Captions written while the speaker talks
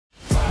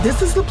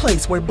This is the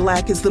place where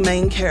Black is the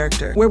main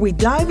character, where we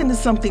dive into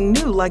something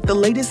new like the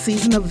latest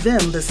season of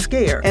Them, The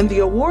Scare, and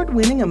the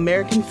award-winning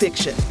American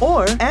Fiction.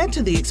 Or add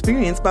to the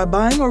experience by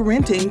buying or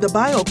renting the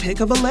biopic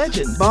of a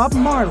legend, Bob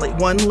Marley,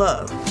 One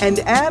Love. And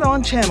add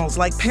on channels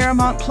like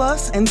Paramount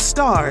Plus and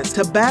Stars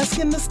to bask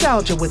in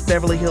nostalgia with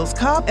Beverly Hills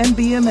Cop and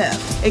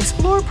BMF.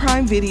 Explore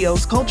Prime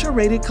Video's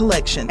culture-rated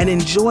collection and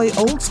enjoy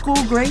old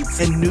school greats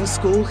and new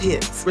school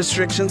hits.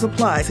 Restrictions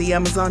apply. See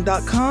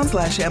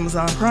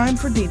Amazon.com/Amazon Prime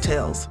for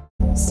details.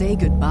 Say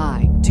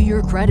goodbye to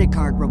your credit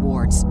card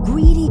rewards.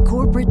 Greedy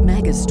corporate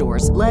mega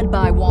stores, led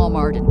by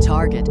Walmart and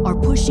Target, are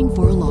pushing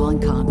for a law in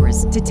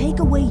Congress to take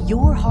away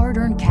your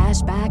hard-earned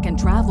cash back and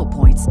travel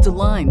points to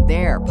line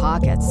their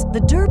pockets. The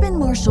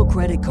Durbin-Marshall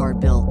credit card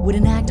bill would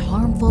enact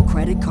harmful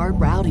credit card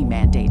routing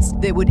mandates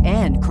that would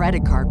end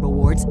credit card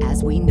rewards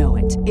as we know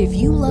it. If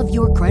you love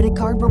your credit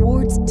card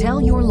rewards, tell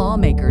your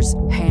lawmakers,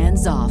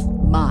 hands off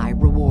my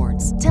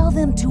rewards. Tell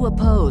them to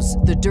oppose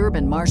the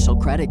Durbin-Marshall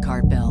credit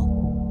card bill.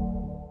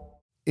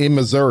 In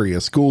Missouri,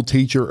 a school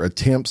teacher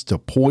attempts to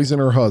poison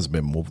her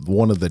husband with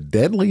one of the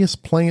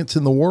deadliest plants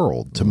in the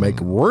world to make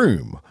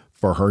room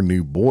for her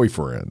new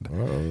boyfriend.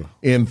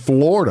 In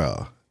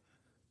Florida,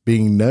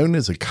 being known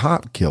as a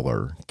cop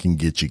killer can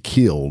get you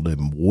killed,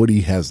 and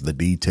Woody has the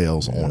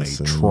details on a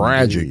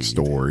tragic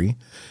story.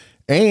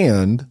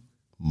 And,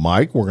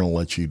 Mike, we're going to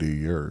let you do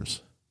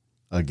yours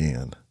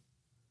again.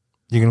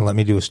 You're going to let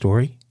me do a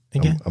story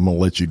again? I'm going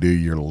to let you do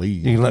your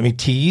lead. You're going to let me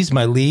tease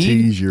my lead?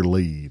 Tease your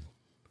lead.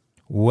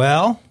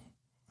 Well,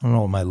 I don't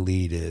know what my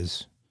lead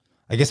is.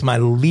 I guess my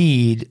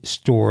lead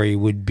story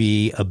would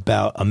be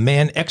about a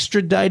man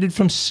extradited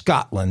from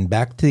Scotland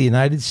back to the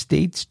United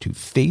States to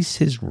face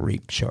his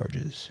rape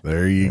charges.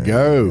 There you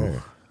go.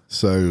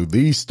 So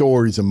these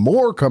stories and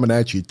more coming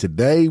at you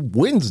today,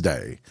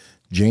 Wednesday,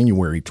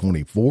 January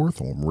 24th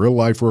on Real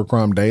Life Real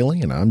Crime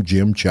Daily, and I'm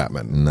Jim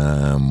Chapman. And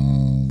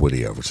I'm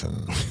Woody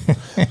Overton.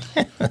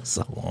 That's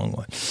a long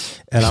one.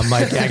 And I'm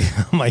Mike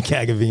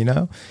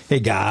Agavino. Hey,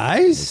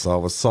 guys.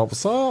 What's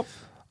up?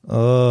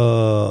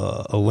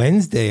 A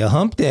Wednesday, a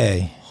hump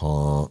day.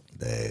 Hump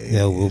day.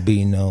 There will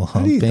be no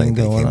humping going on.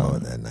 going on.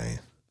 With that name?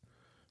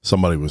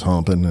 Somebody was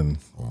humping and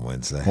on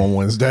Wednesday.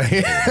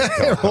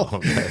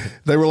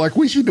 They were like,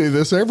 we should do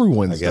this every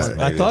Wednesday.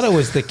 I thought it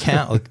was the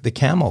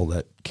camel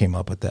that came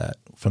up with that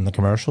from the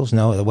commercials.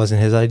 No, it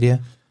wasn't his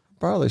idea.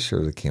 Probably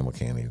sure the camel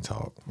can't even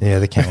talk. Yeah,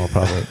 the camel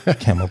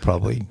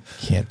probably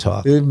can't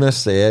talk. Dude,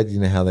 Mr. Ed, you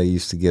know how they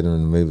used to get him to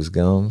move his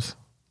gums?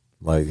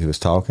 Like he was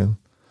talking?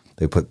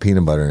 They put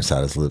peanut butter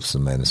inside his lips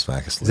and made him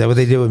smack his lips. Is that what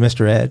they did with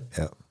Mr. Ed?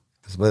 Yeah.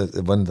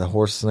 Wasn't the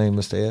horse's name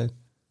Mr. Ed?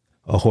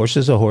 A horse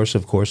is a horse,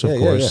 of course.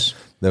 Yeah.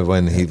 Then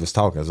when he was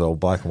talking, his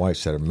old black and white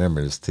set of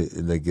memories,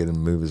 they get him to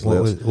move his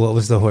lips. What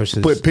was the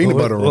horse's? Put peanut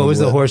butter on. What was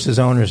the horse's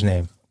owner's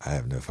name? I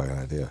have no fucking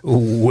idea.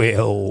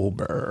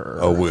 Wilbur.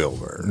 Oh,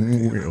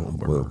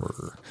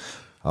 Wilbur.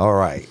 All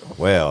right.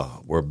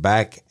 Well, we're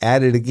back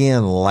at it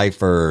again,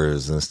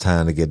 lifers, and it's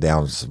time to get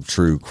down to some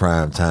true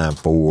crime time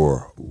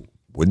for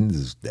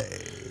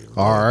Wednesday.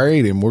 All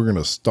right, and we're going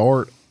to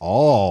start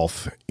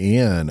off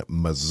in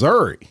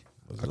Missouri.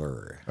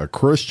 A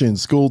Christian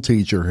school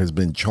teacher has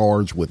been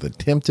charged with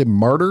attempted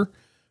murder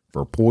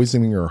for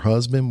poisoning her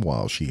husband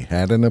while she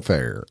had an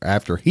affair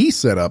after he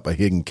set up a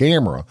hidden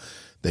camera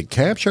that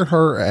captured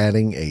her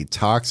adding a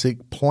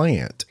toxic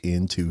plant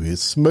into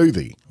his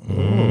smoothie.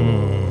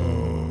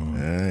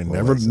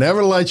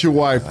 Never let your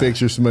wife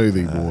fix your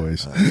smoothie,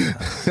 boys.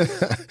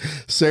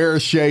 Sarah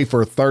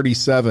Schaefer,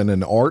 37,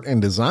 an art and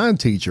design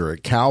teacher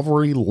at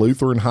Calvary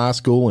Lutheran High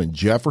School in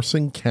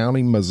Jefferson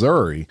County,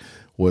 Missouri,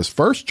 was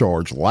first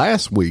charged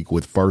last week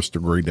with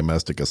first-degree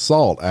domestic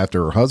assault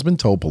after her husband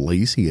told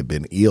police he had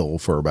been ill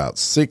for about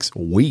 6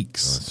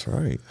 weeks. That's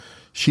right.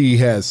 She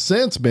has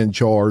since been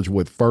charged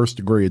with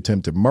first-degree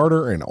attempted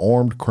murder and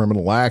armed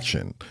criminal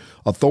action.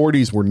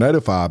 Authorities were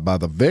notified by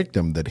the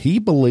victim that he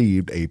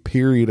believed a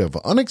period of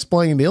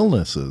unexplained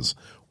illnesses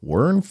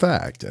were in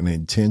fact an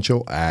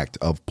intentional act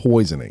of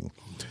poisoning.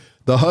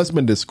 The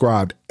husband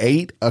described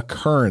 8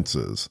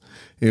 occurrences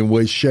in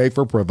which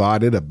Schaefer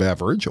provided a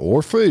beverage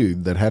or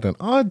food that had an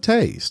odd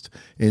taste,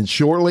 and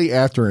shortly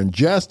after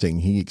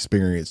ingesting, he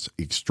experienced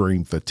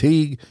extreme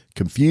fatigue,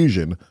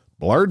 confusion,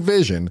 blurred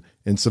vision,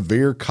 and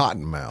severe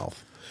cotton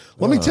mouth.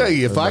 Let me tell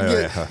you,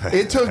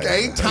 it took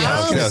 8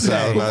 times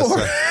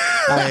before.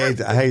 I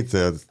hate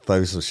to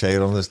throw some shade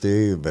on this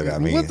dude, but I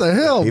mean, what the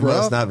hell, he bro?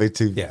 must not be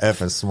too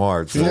effing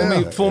smart.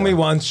 Fool me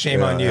once,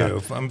 shame on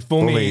you.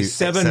 Fool me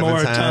seven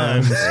more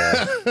times.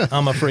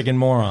 I'm a freaking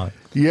moron.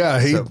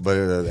 Yeah, but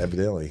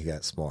evidently he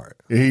got smart.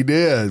 He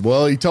did.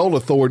 Well, he told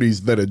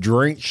authorities that a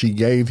drink she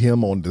gave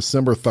him on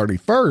December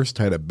 31st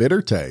had a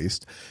bitter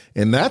taste,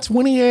 and that's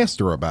when he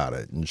asked her about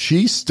it. And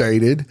she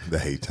stated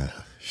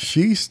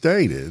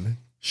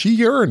She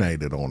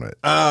urinated on it.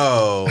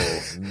 Oh,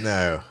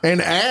 no.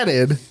 And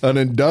added an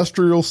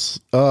industrial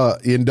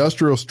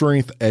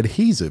strength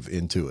adhesive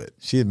into it.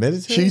 She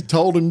admitted to She it?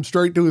 told him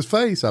straight to his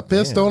face, I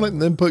pissed on it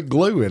and then put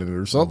glue in it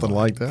or something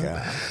like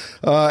that.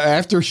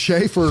 After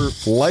Schaefer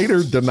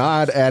later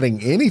denied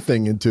adding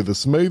anything into the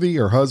smoothie,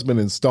 her husband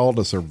installed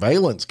a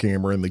surveillance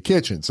camera in the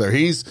kitchen. So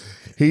he's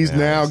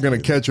now going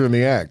to catch her in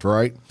the act,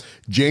 right?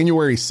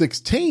 January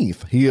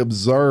 16th, he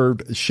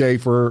observed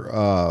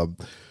Schaefer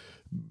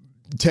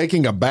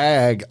taking a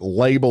bag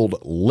labeled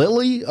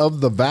Lily of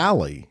the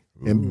Valley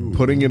and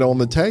putting it on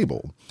the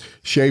table.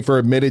 Schaefer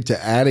admitted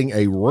to adding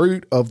a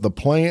root of the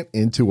plant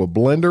into a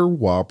blender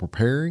while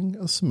preparing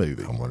a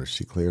smoothie. I wonder if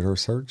she cleared her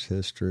search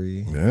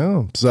history.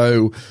 Yeah.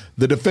 So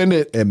the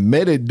defendant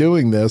admitted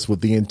doing this with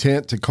the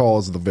intent to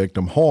cause the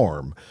victim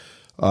harm,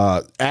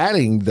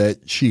 adding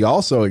that she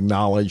also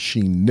acknowledged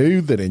she knew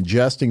that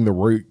ingesting the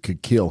root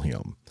could kill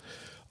him.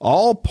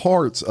 All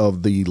parts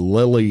of the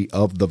Lily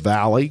of the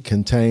Valley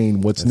contain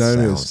what's known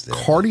as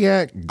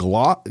cardiac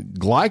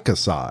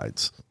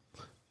glycosides.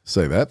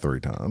 Say that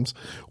 3 times,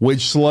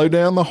 which slow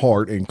down the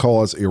heart and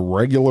cause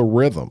irregular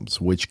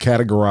rhythms, which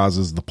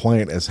categorizes the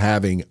plant as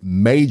having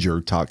major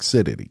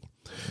toxicity.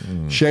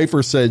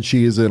 Schaefer said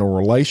she is in a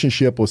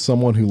relationship with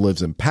someone who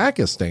lives in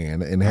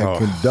Pakistan and had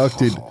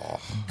conducted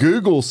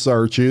Google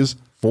searches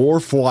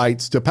for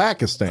flights to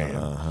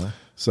Pakistan.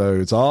 So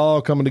it's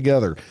all coming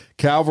together.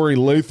 Calvary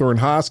Lutheran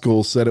High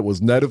School said it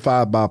was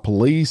notified by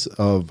police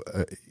of,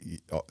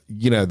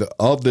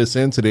 of this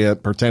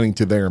incident pertaining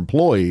to their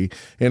employee.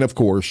 And of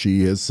course,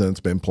 she has since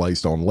been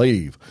placed on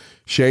leave.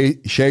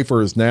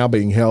 Schaefer is now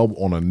being held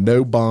on a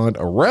no bond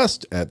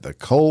arrest at the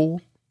Cole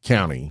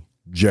County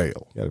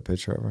Jail. Got a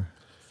picture of her?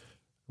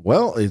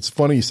 Well, it's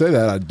funny you say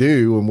that. I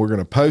do. And we're going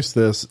to post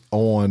this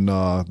on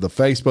the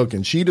Facebook.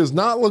 And she does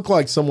not look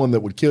like someone that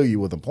would kill you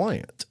with a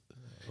plant.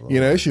 You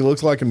know, she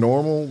looks like a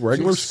normal,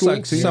 regular school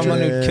like teacher.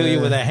 Someone who'd kill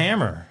you with a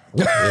hammer.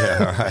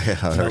 Yeah,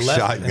 right.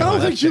 I don't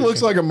think she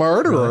looks like a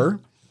murderer.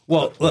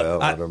 Well,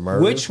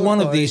 look, which one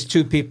of these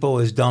two people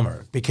is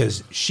dumber?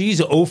 Because she's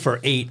 0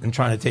 for 8 and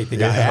trying to take the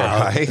guy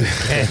out. Right.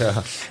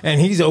 And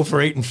he's 0 for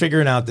 8 and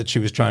figuring out that she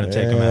was trying to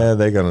take him Yeah, out.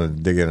 they're going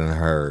to dig into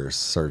her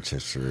search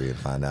history and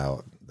find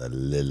out the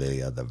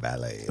Lily of the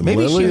Valley. Maybe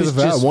Lily she of was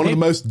the Valley, just one of the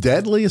most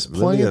deadliest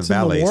Lily of plants the in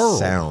Valley the world.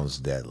 sounds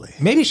deadly.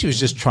 Maybe she was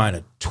just trying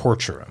to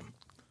torture him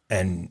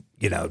and,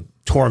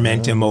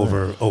 torment him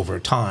over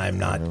time,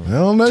 not. I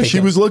don't know. She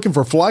was looking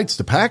for flights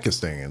to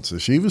Pakistan, so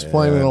she was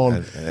planning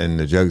on. And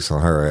the joke's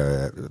on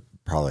her,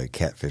 probably a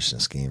catfishing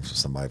scheme from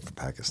somebody from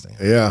Pakistan.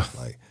 Yeah.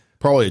 Like,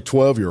 probably a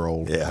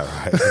 12-year-old. yeah,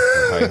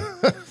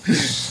 right.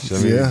 Show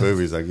me these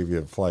movies, I'll give you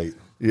a flight.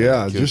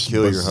 Yeah, just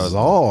kill your husband.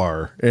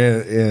 Bizarre.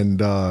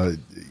 And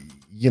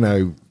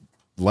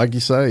like you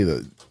say,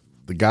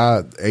 the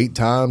guy 8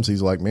 times,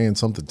 he's like, man,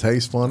 something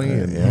tastes funny,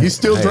 and he's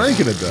still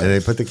drinking it, though. And they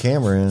put the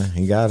camera in.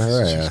 He got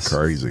her ass.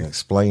 Crazy.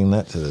 Explain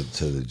that to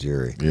the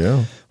jury.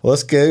 Yeah. Well,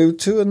 let's go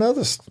to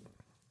another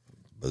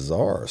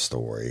bizarre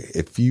story,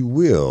 if you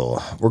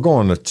will. We're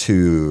going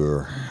to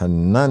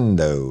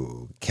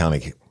Hernando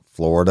County,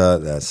 Florida.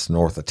 That's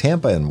north of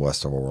Tampa and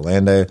west of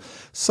Orlando.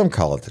 Some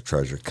call it the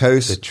Treasure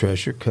Coast. The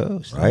Treasure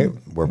Coast. Right?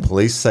 Where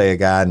police say a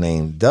guy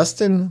named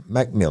Dustin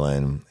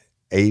McMillan,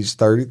 age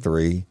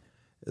 33,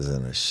 is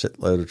in a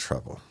shitload of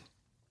trouble.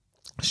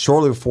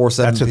 Shortly before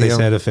 7 That's what p.m. they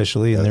said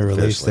officially in their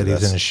release, that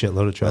he's in a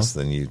shitload of trouble. That's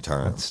the new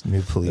term. That's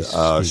new police.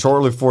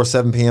 Shortly before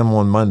 7 p.m.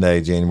 on Monday,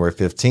 January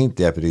 15th,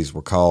 deputies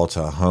were called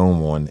to a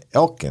home on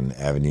Elkin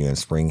Avenue in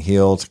Spring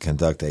Hill to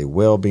conduct a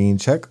well-being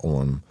check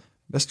on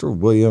Mr.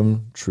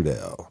 William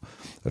Trudell.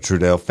 A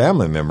Trudell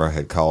family member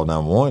had called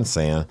 911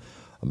 saying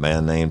a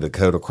man named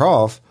Dakota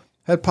Croft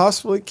had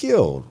possibly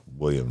killed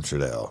William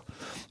Trudell.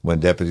 When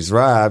deputies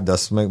arrived,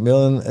 Dustin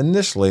McMillan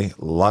initially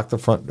locked the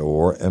front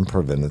door and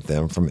prevented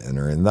them from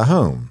entering the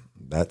home.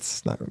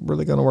 That's not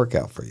really going to work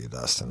out for you,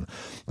 Dustin.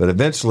 But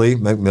eventually,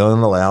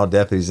 McMillan allowed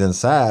deputies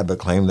inside, but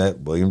claimed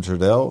that William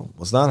Trudell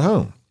was not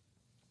home.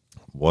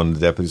 One of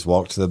the deputies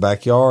walked to the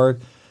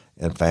backyard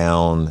and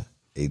found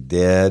a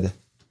dead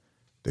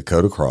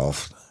Dakota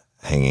Croft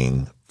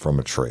hanging from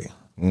a tree.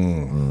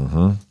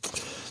 In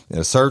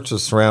a search of the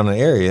surrounding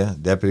area,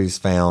 deputies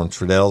found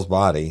Trudell's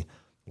body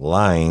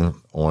lying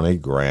on a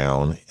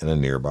ground in a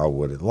nearby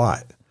wooded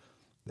lot.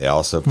 They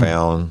also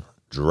found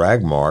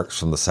drag marks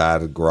from the side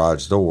of the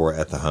garage door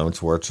at the home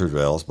to where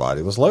Trudell's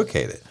body was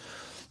located.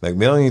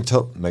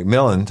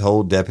 McMillan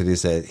told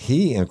deputies that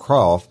he and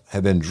Croft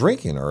had been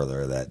drinking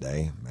earlier that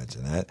day,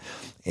 mention that,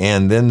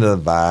 and then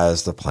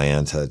devised a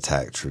plan to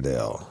attack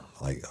Trudell.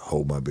 Like,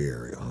 hold my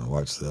beer,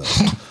 watch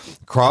this.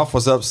 Croft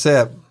was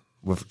upset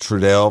with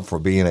Trudell for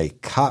being a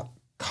cop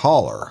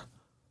caller,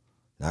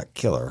 not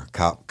killer,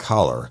 cop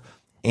caller,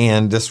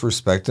 and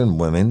disrespecting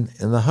women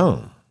in the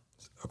home,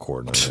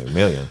 according to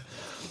McMillan.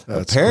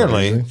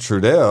 Apparently, crazy.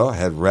 Trudell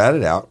had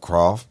ratted out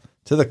Croft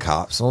to the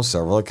cops on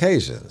several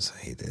occasions.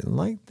 He didn't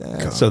like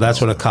that. So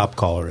that's what a cop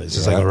caller is.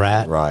 It's like a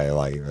rat. Right,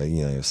 like,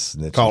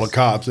 snitches. Call the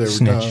cops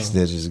every time.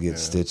 Snitches get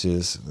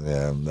stitches.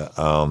 Yeah.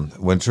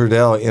 When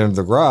Trudell entered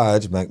the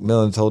garage,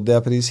 McMillan told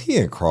deputies he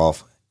and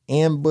Croft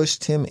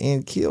ambushed him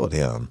and killed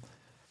him.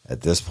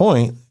 At this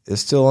point,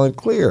 it's still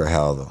unclear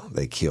how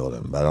they killed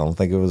him, but I don't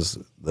think it was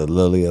the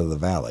lily of the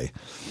valley.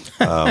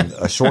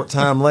 A short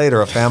time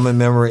later, a family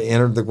member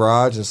entered the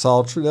garage and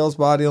saw Trudell's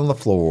body on the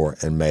floor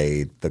and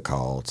made the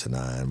call to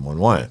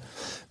 911.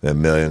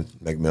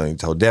 McMillan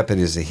told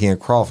deputies that he and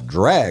Croft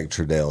dragged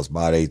Trudell's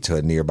body to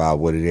a nearby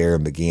wooded area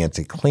and began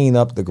to clean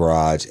up the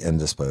garage and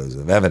dispose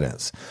of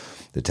evidence.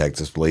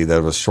 Detectives believe that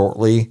it was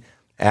shortly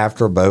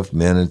after both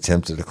men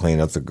attempted to clean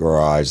up the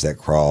garage that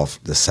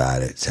Croft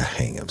decided to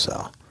hang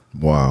himself.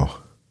 Wow.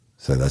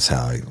 So that's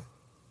how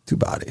two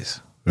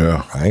bodies.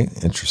 Yeah. Right?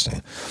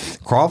 Interesting.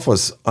 Croft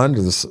was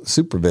under the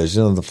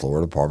supervision of the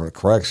Florida Department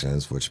of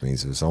Corrections, which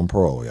means he was on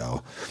parole,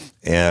 y'all,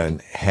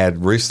 and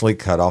had recently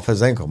cut off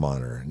his ankle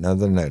monitor.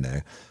 Another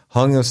no-no.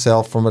 Hung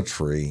himself from a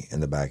tree in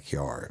the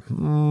backyard. I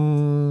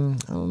don't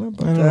know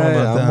about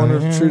that. I wonder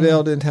if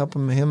Trudell didn't help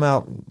him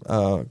out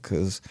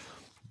because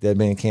dead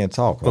man can't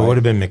talk, right? Well, it would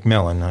have been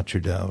McMillan, not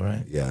Trudell,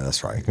 right? Yeah,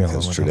 that's right,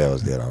 because Trudell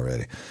was dead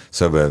already.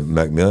 So, but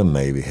McMillan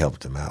maybe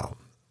helped him out.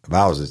 If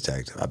I was a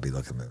detective, I'd be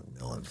looking at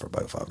McMillan for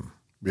both of them.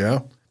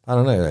 Yeah. I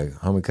don't know.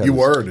 Homie you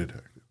were a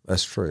detective.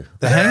 That's true.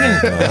 The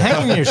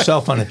hanging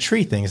yourself on a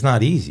tree thing is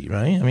not easy,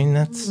 right? I mean,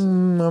 that's. I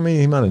mean,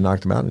 he might have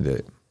knocked him out and did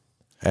it.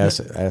 Ask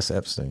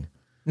Epstein.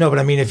 No, but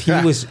I mean, if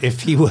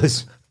he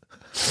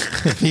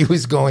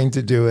was going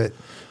to do it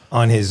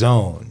on his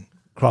own,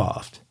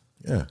 Croft.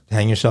 Yeah.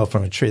 Hang yourself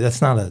from a tree.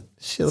 That's not a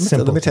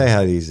simple let me tell you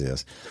how easy it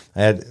is.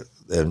 I had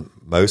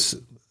most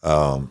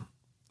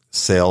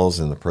cells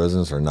in the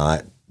prisons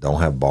don't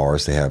have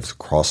bars. They have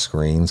cross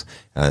screens.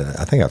 And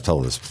I think I've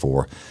told this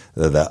before.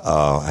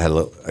 I had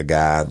a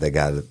guy that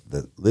got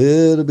the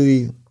little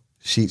bitty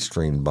sheet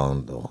string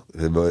bundle.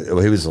 He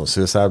was on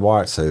suicide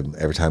watch, so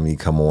every time you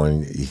come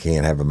on, you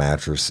can't have a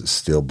mattress,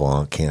 steel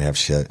bunk, can't have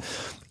shit.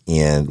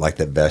 And like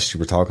that vest you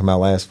were talking about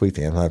last week,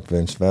 the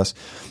anti-prevention vest.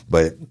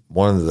 But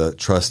one of the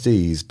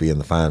trustees, being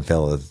the fine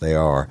fellow that they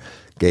are,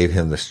 gave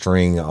him the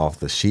string off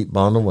the sheet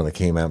bundle when it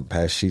came out and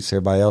passed sheets to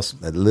everybody else.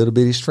 That little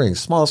bitty string,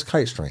 smallest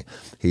kite string.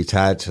 He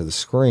tied to the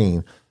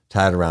screen,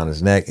 tied around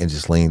his neck, and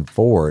just leaned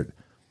forward.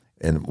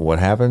 And what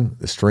happened?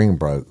 The string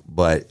broke,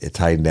 but it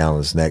tightened down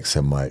his neck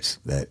so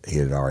much that he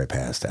had already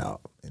passed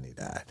out and he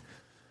died.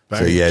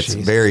 So yeah, it's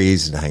very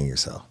easy to hang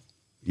yourself.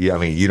 Yeah, I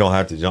mean, you don't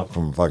have to jump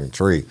from a fucking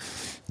tree.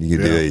 You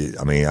can do it.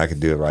 I mean, I could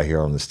do it right here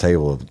on this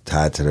table,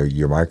 tied to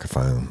your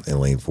microphone, and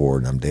lean forward,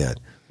 and I'm dead.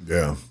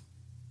 Yeah.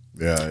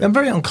 Yeah. I'm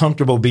very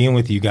uncomfortable being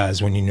with you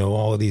guys when you know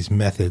all of these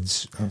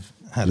methods of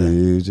how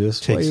to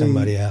take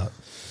somebody out.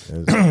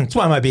 That's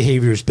why my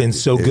behavior has been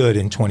so good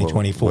in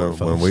 2024.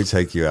 When we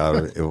take you out,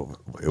 it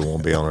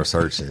won't be on our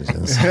search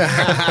engines.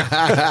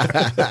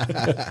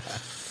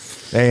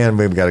 And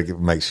we've got to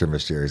make sure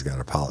Miss Jerry's got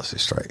her policy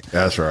straight.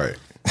 That's right.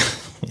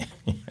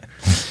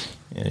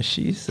 Yeah,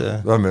 she's.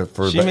 I mean,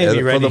 for she may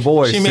be ready. For the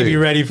boys, she may be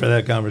ready for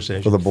that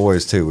conversation. For the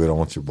boys too. We don't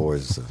want your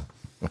boys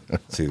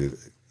to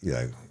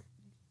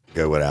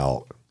go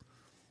without.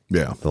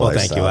 Yeah. Well,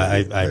 thank you.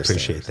 I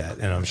appreciate that,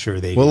 and I'm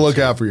sure they. We'll look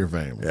out for your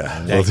family.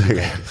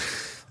 Yeah.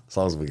 As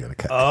long as we get a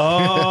cut.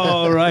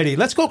 All righty.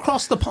 Let's go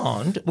across the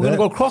pond. We're going to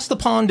go across the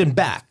pond and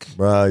back.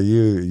 Bro,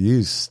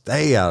 you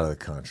stay out of the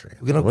country.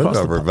 We're going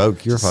to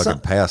revoke your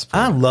fucking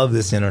passport. I love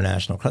this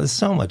international crime. There's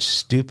so much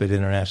stupid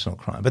international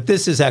crime. But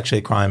this is actually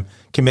a crime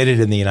committed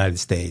in the United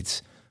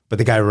States. But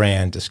the guy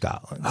ran to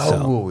Scotland.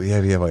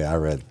 Yeah. I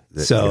read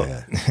that. So,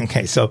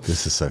 okay. So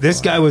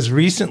this guy was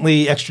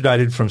recently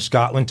extradited from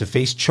Scotland to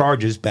face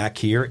charges back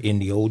here in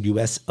the old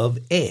U.S. of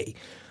A.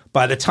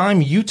 By the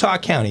time Utah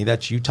County,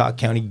 that's Utah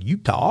County,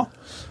 Utah,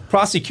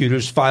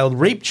 prosecutors filed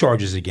rape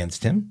charges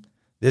against him,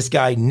 this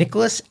guy,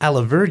 Nicholas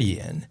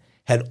Alaverdian,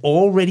 had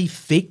already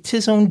faked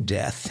his own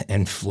death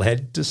and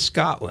fled to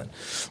Scotland.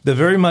 The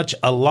very much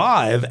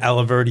alive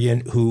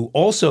Alaverdian, who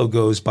also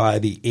goes by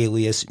the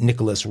alias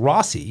Nicholas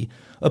Rossi,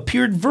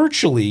 appeared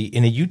virtually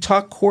in a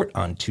Utah court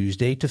on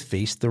Tuesday to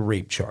face the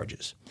rape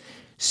charges.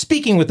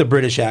 Speaking with a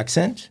British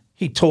accent,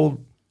 he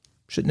told...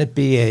 Shouldn't it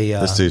be a...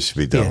 this dude should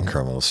be done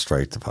criminals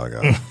straight to fuck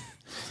up.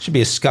 Should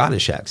be a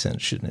Scottish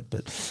accent, shouldn't it?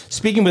 But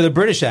speaking with a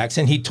British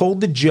accent, he told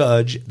the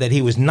judge that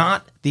he was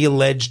not the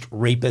alleged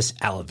rapist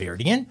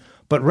Alaverdian,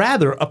 but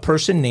rather a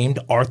person named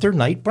Arthur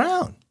Knight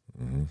Brown.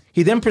 Mm-hmm.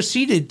 He then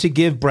proceeded to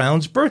give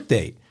Brown's birth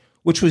date,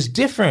 which was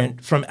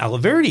different from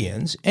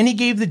Alaverdian's, and he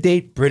gave the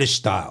date British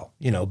style,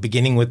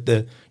 beginning with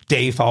the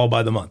day followed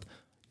by the month.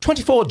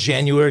 24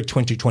 January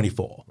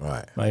 2024.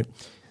 Right.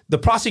 The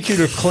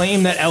prosecutor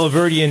claimed that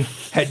Alaverdian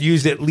had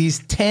used at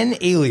least 10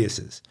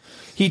 aliases.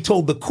 He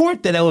told the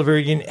court that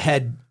Alaverdian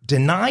had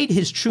denied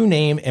his true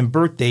name and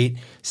birth date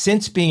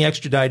since being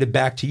extradited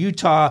back to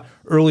Utah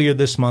earlier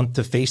this month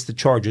to face the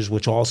charges,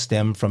 which all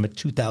stem from a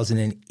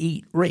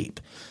 2008 rape.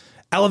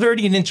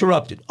 Alaverdian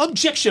interrupted.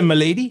 "Objection, my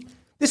lady.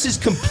 This is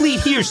complete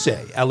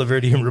hearsay,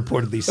 Alaverdian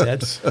reportedly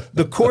said.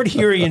 The court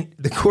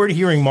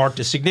hearing marked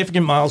a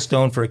significant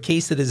milestone for a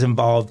case that has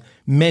involved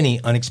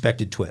many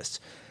unexpected twists.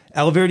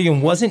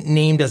 Alaverdian wasn't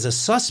named as a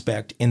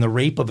suspect in the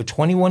rape of a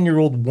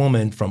 21-year-old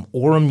woman from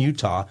Orem,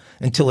 Utah,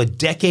 until a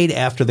decade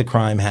after the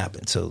crime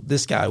happened. So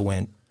this guy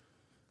went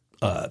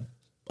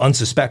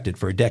unsuspected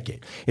for a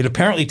decade. It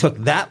apparently took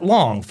that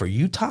long for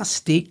Utah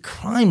State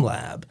Crime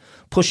Lab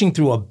pushing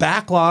through a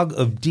backlog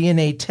of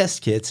DNA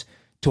test kits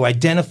to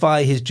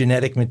identify his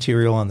genetic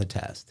material on the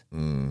test.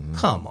 Mm-hmm.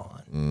 Come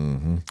on.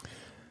 Mm-hmm.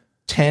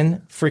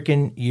 10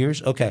 freaking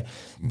years? Okay.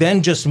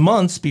 Then just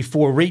months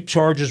before rape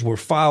charges were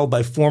filed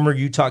by former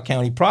Utah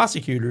County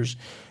prosecutors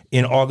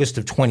in August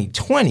of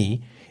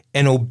 2020,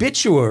 an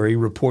obituary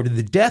reported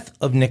the death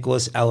of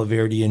Nicholas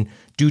Alaverdian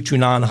due to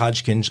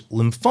non-Hodgkin's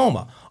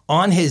lymphoma.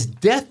 On his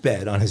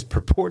deathbed, on his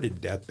purported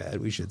deathbed,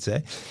 we should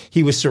say,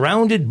 he was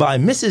surrounded by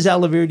Mrs.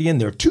 Alaverdian,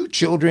 their 2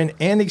 children,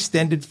 and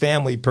extended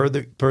family per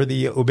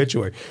the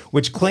obituary,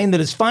 which claimed that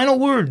his final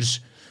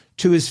words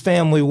to his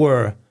family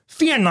were,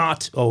 "Fear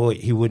not." Oh,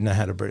 wait, he wouldn't have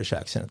had a British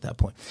accent at that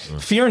point.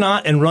 "Fear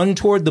not and run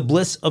toward the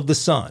bliss of the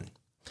sun."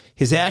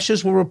 His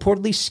ashes were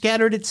reportedly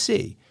scattered at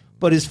sea.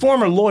 But his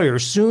former lawyer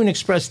soon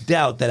expressed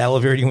doubt that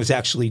Alaverdian was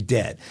actually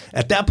dead.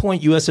 At that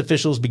point, U.S.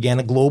 officials began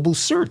a global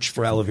search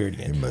for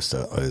Alaverdian. He must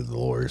have owed the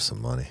lawyer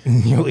some money.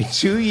 Nearly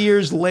 2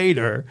 years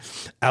later,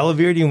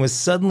 Alaverdian was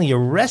suddenly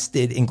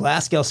arrested in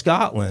Glasgow,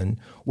 Scotland,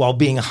 while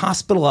being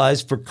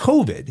hospitalized for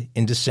COVID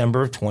in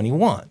December of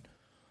 21.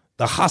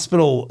 The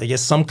hospital, I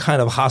guess some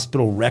kind of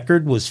hospital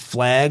record was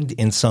flagged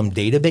in some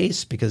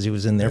database because he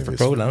was in there for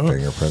COVID. I don't know.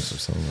 Fingerprints or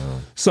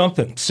something.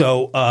 Something.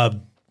 So,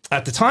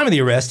 at the time of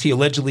the arrest, he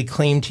allegedly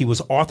claimed he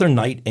was Arthur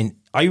Knight, an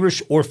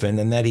Irish orphan,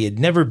 and that he had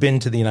never been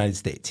to the United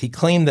States. He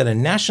claimed that a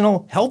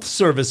National Health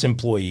Service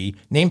employee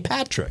named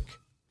Patrick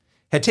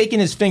had taken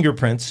his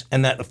fingerprints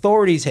and that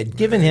authorities had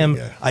given him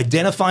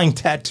identifying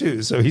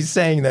tattoos. So he's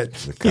saying that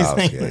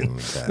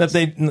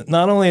they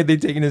not only had they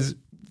taken his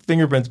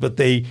fingerprints, but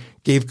they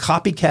gave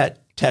copycat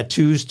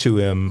tattoos to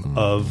him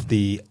of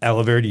the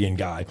Alaverdian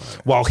guy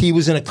while he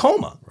was in a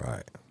coma.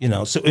 Right. You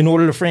know, so in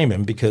order to frame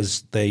him,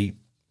 because they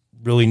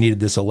really needed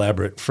this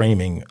elaborate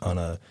framing on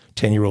a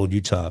 10-year-old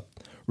Utah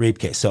rape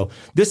case. So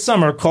this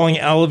summer, calling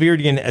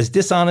Alaverdian as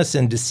dishonest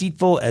and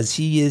deceitful as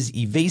he is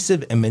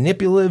evasive and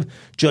manipulative,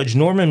 Judge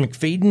Norman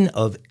McFadden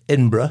of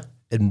Edinburgh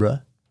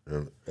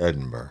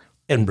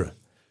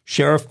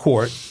Sheriff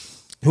Court,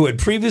 who had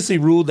previously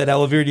ruled that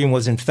Alaverdian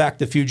was in fact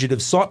the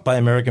fugitive sought by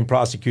American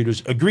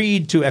prosecutors,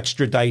 agreed to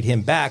extradite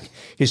him back.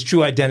 His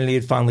true identity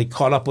had finally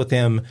caught up with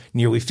him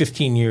nearly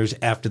 15 years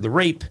after the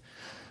rape.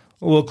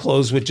 We'll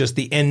close with just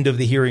the end of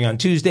the hearing on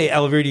Tuesday.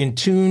 Alaverdian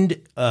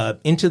tuned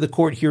into the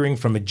court hearing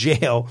from a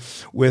jail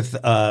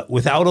without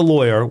a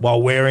lawyer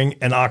while wearing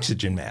an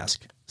oxygen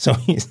mask. So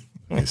he's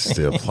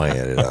still playing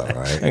it up,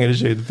 right? I'm going to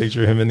show you the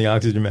picture of him in the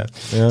oxygen mask.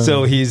 Yeah.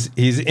 So he's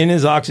in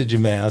his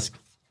oxygen mask,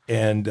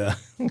 and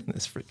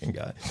this freaking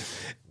guy.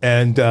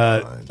 And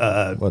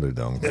what a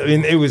dumb guy. I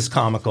mean, it was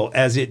comical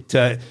as it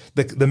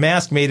the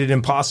mask made it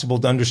impossible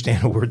to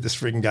understand a word this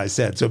freaking guy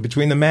said. So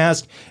between the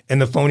mask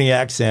and the phony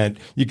accent,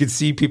 you could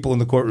see people in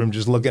the courtroom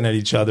just looking at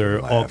each other,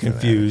 all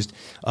confused.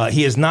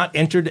 He has not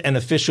entered an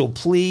official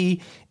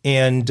plea,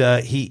 and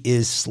he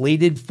is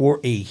slated for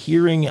a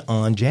hearing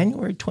on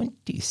January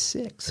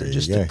 26th. So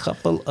just a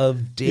couple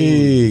of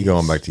days. He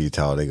going back to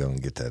Utah. They're going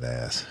to get that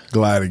ass.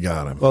 Glad he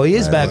got him. Well, he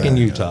is back in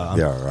Utah.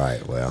 Yeah,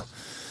 right. Well,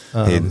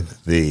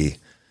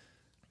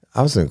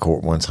 I was in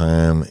court one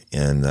time,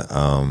 and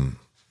the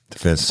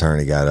defense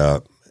attorney got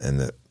up, and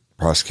the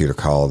prosecutor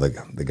called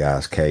the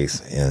guy's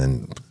case,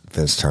 and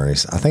defense attorney,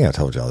 I think I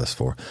told y'all this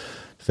before.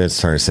 Defense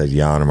attorney said,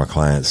 "Your Honor, my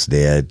client's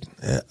dead.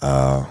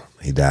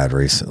 He died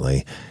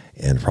recently."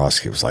 And the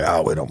prosecutor was like,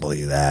 "Oh, we don't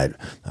believe that.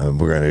 We're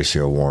going to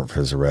issue a warrant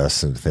for his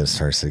arrest." And the defense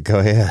attorney said, "Go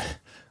ahead.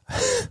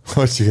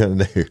 What you going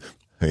to do?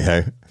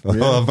 The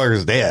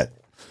motherfucker's dead.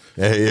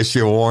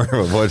 Issue a warrant,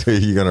 but what are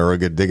you going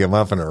to dig him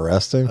up and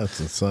arrest him?" That's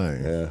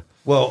insane. Yeah.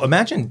 Well,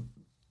 imagine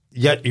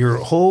yet your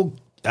whole,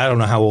 I don't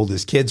know how old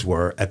his kids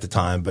were at the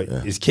time, but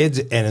his kids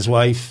and his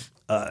wife,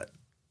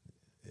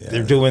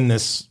 they're doing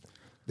this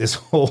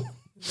whole,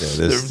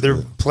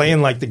 they're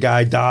playing like the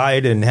guy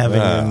died and having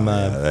him.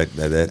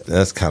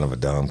 That's kind of a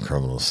dumb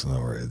criminal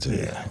scenario, too.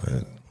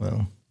 Yeah.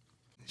 Well,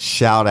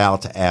 shout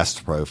out to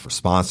Astropro for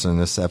sponsoring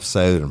this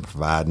episode and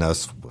providing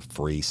us with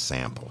free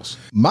samples.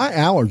 My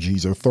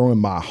allergies are throwing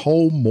my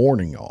whole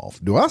morning off.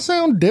 Do I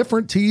sound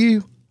different to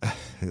you?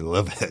 I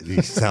love it.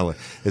 You sound like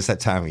it's that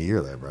time of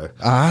year there, bro.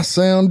 I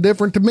sound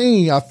different to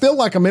me. I feel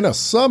like I'm in a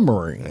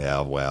submarine.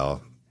 Yeah,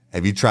 well,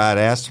 have you tried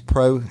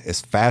Astropro?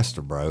 It's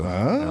faster, bro.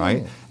 Oh.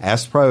 Right?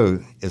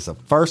 Astropro is the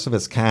first of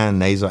its kind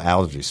nasal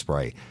allergy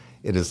spray.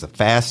 It is the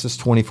fastest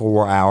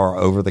 24-hour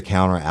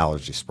over-the-counter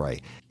allergy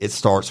spray. It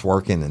starts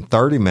working in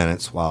 30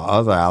 minutes while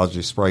other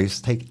allergy sprays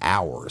take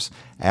hours.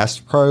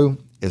 Astropro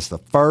is the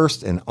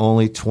first and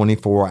only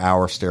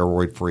 24-hour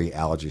steroid-free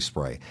allergy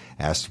spray.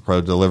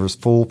 Astropro delivers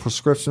full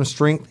prescription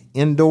strength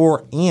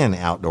indoor and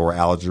outdoor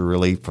allergy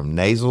relief from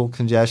nasal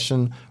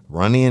congestion,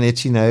 runny and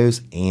itchy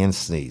nose, and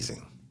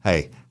sneezing.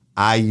 Hey,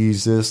 I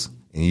use this,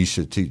 and you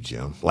should too,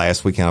 Jim.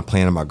 Last weekend I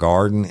planted my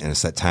garden, and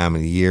it's that time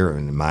of the year,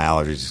 and my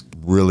allergies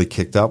really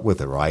kicked up with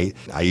it, right?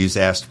 I use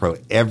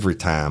AstroPro every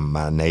time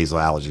my nasal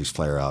allergies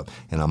flare up,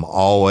 and I'm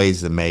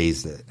always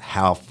amazed at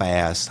how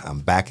fast I'm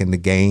back in the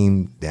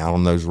game, down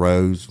on those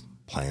roads,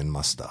 playing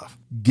my stuff.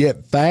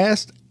 Get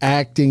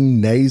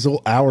fast-acting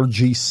nasal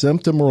allergy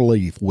symptom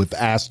relief with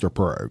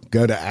AstroPro.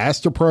 Go to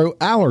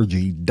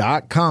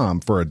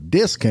AstroProAllergy.com for a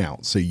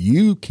discount so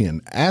you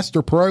can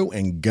AstroPro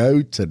and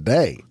go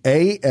today.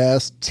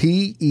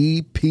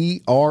 ASTEPRO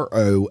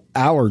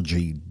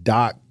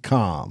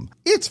Allergy.com.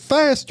 It's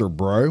faster,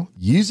 bro.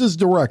 Use as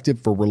directed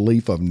for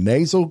relief of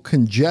nasal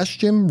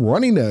congestion,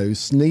 runny nose,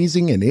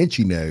 sneezing, and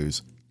itchy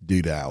nose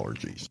due to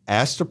allergies.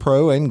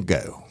 AstroPro and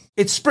go.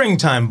 It's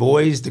springtime,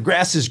 boys. The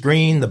grass is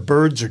green, the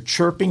birds are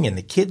chirping, and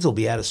the kids will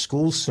be out of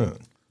school soon.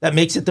 That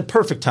makes it the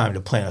perfect time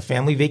to plan a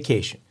family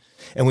vacation.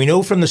 And we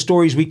know from the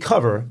stories we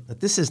cover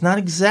that this is not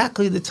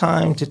exactly the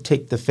time to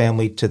take the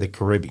family to the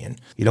Caribbean.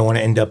 You don't want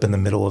to end up in the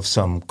middle of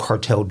some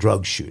cartel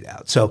drug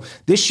shootout. So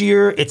this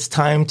year, it's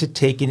time to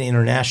take an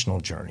international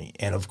journey.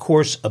 And of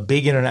course, a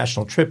big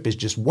international trip is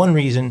just one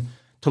reason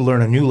to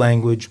learn a new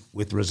language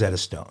with Rosetta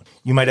Stone.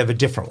 You might have a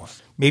different one.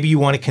 Maybe you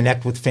want to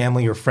connect with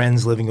family or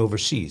friends living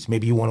overseas.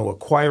 Maybe you want to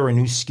acquire a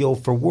new skill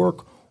for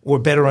work or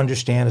better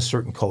understand a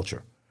certain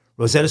culture.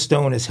 Rosetta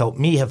Stone has helped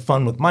me have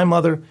fun with my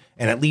mother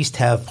and at least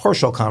have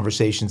partial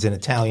conversations in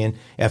Italian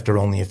after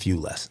only a few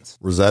lessons.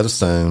 Rosetta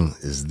Stone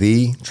is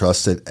the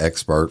trusted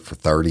expert for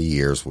 30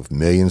 years with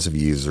millions of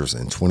users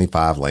in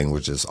 25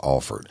 languages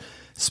offered.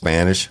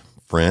 Spanish,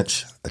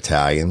 French,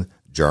 Italian,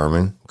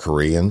 German,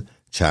 Korean,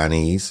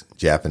 Chinese,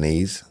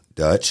 Japanese,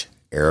 Dutch,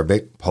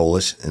 Arabic,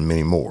 Polish, and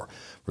many more.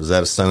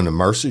 Rosetta Stone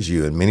immerses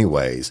you in many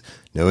ways.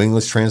 No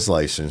English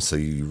translation, so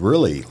you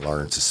really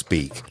learn to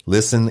speak,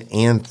 listen,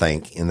 and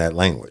think in that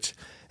language.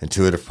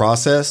 Intuitive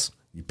process,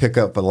 you pick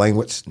up a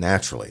language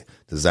naturally.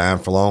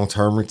 Designed for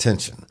long-term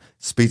retention.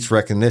 Speech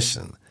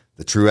recognition.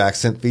 The True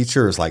Accent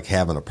feature is like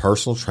having a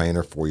personal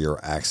trainer for your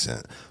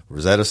accent.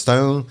 Rosetta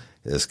Stone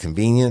is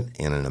convenient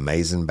and an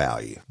amazing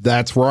value.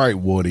 That's right,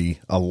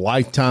 Woody. A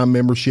lifetime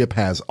membership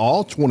has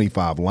all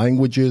 25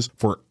 languages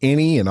for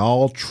any and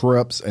all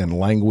trips and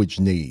language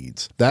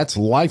needs. That's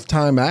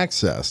lifetime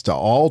access to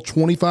all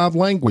 25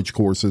 language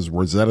courses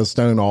Rosetta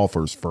Stone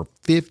offers for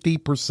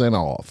 50%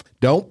 off.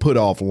 Don't put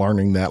off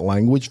learning that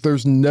language.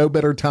 There's no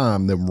better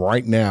time than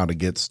right now to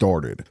get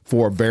started.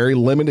 For a very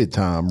limited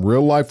time,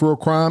 Real Life Real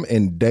Crime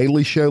and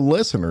Daily Show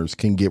listeners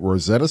can get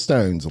Rosetta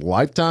Stone's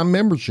lifetime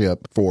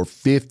membership for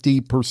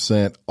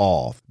 50%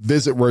 off.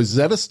 Visit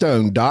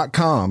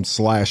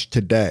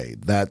rosettastone.com/today.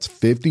 That's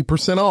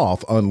 50%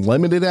 off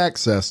unlimited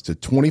access to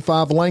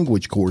 25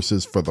 language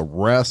courses for the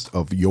rest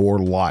of your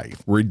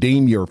life.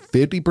 Redeem your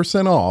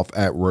 50% off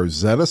at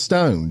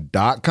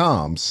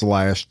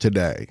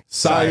rosettastone.com/today.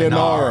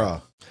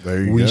 Sayonara.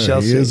 There you We go.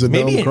 shall He is see. a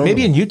dumb Maybe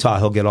criminal. in Utah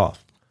he'll get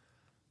off.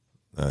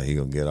 He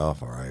gonna get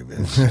off, all right,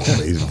 man.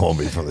 He won't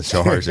be from the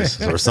charges,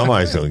 or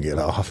somebody's gonna get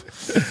off.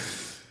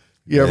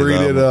 You ever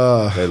eat it?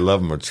 They love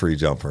him a tree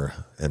jumper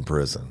in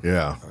prison.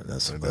 Yeah,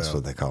 that's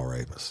what they call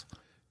rapists.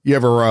 You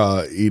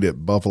ever eat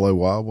at Buffalo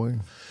Wild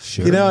Wings?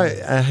 Sure. You know,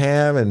 I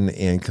have, and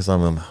because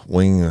I'm a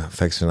wing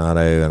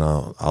aficionado, and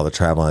all the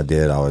traveling I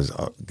did, I always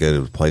go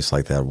to a place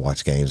like that,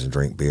 watch games and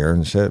drink beer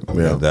and shit.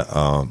 Yeah.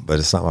 But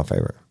it's not my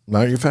favorite.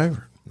 Not your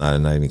favorite. Not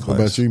even What close.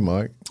 about you,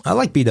 Mike? I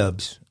like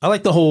B-dubs. I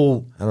like the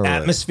whole don't know.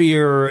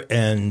 atmosphere,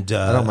 and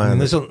I don't mind.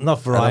 there's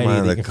enough I variety. don't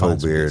mind that the you can cold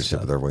find some beer good and shit, stuff.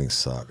 but their wings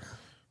suck.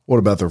 What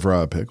about their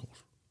fried pickles?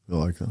 You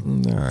like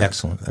them? All right.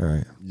 Excellent. All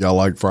right. Y'all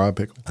like fried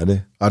pickles? I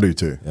do. I do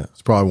too. Yeah.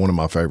 It's probably one of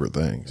my favorite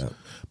things.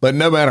 But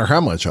no matter how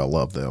much I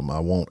love them, I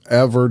won't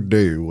ever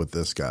do what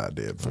this guy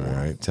did for All me.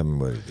 right. Tell me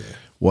what he did.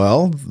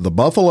 Well, the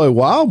Buffalo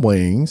Wild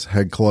Wings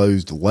had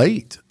closed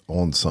late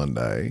on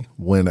Sunday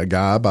when a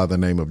guy by the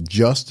name of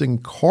Justin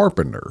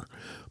Carpenter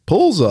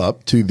pulls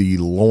up to the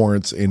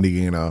Lawrence,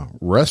 Indiana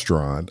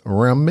restaurant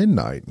around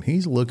midnight. And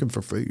he's looking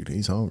for food.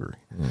 He's hungry.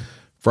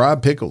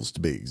 Fried pickles, to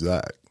be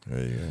exact. There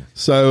you go.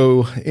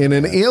 So, in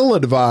an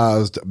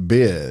ill-advised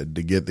bid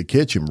to get the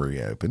kitchen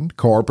reopened,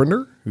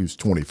 Carpenter, who's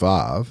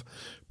 25,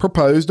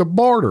 proposed a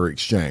barter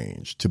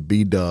exchange to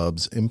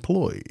B-Dub's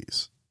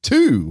employees,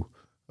 two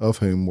of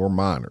whom were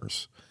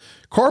minors.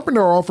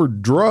 Carpenter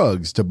offered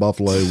drugs to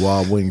Buffalo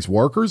Wild Wings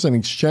workers in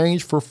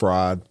exchange for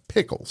fried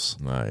pickles.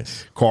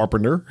 Nice.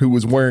 Carpenter, who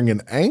was wearing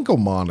an ankle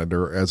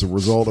monitor as a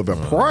result of a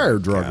prior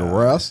drug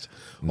arrest,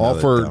 Another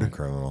dumb offered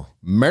criminal.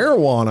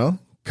 marijuana,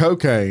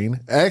 cocaine,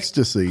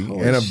 ecstasy,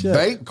 and shit.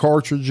 vape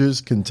cartridges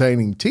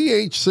containing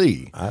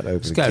THC, I'd open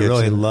This the guy kitchen.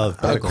 really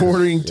loved pickles.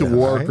 according to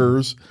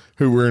workers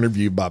who were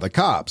interviewed by the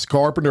cops.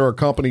 Carpenter,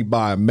 accompanied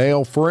by a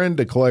male friend,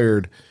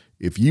 declared,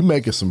 if you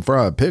make us some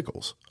fried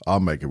pickles, I'll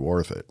make it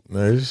worth it.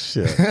 No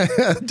shit.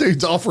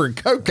 Dude's offering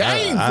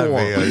cocaine for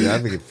him.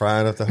 I'd be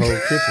frying up the whole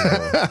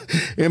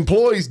kitchen.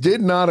 Employees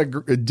did not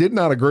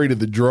agree to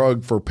the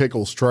drug for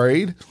pickles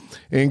trade,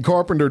 and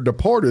Carpenter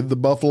departed the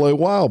Buffalo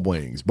Wild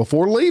Wings.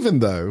 Before leaving,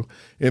 though,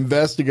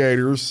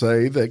 investigators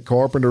say that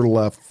Carpenter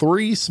left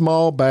 3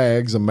 small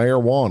bags of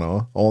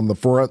marijuana on the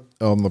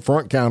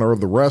front counter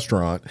of the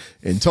restaurant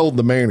and told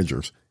the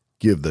managers,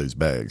 "Give those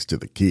bags to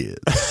the kids."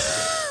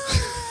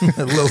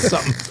 a little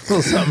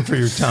something for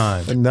your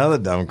time. Another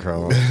dumb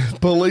criminal.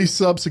 Police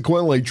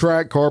subsequently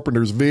tracked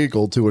Carpenter's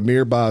vehicle to a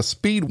nearby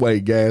Speedway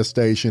gas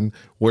station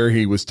where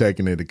he was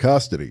taken into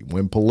custody.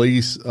 When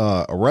police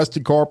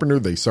arrested Carpenter,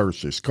 they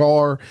searched his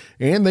car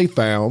and they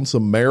found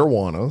some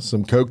marijuana,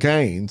 some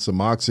cocaine, some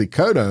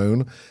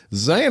oxycodone,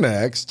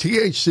 Xanax,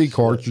 THC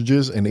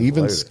cartridges, and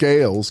even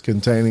scales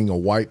containing a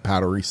white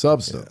powdery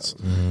substance.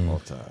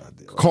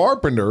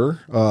 Carpenter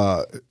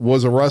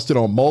was arrested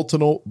on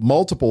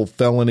multiple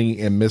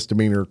felony and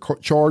misdemeanor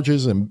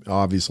charges and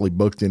obviously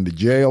booked into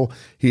jail.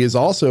 He is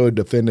also a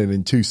defendant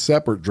in 2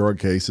 separate drug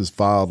cases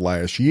filed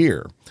last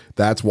year.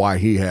 That's why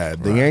he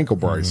had the ankle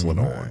bracelet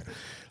on.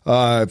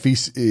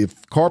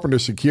 If Carpenter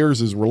secures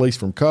his release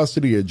from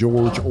custody, a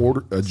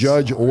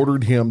judge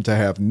ordered him to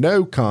have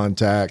no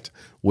contact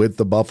with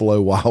the Buffalo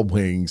Wild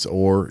Wings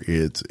or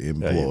its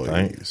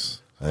employees.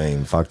 I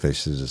mean, fuck, they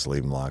should just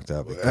leave him locked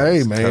up.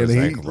 Hey, man,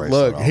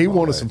 he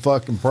wanted some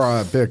fucking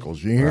fried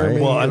pickles. You hear me?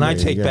 Well, and I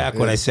take back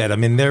what I said. I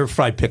mean, their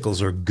fried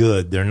pickles are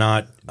good. They're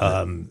not.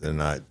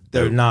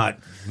 They're not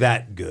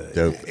that good.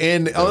 Dope.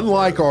 And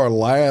unlike our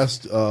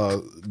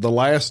the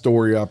last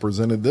story I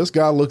presented, this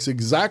guy looks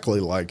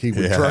exactly like he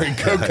would trade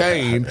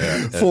cocaine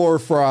for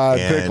fried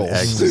pickles,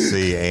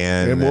 ecstasy,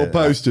 and we'll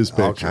post his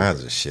picture. All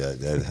kinds of shit.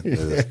 That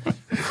is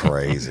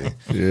crazy.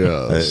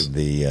 Yes.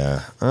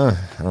 I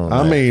don't know.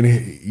 I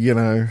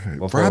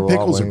mean, fried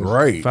pickles are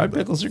great. Fried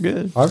pickles are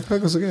good. Fried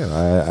pickles are good.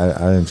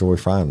 I enjoy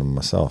frying them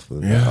myself.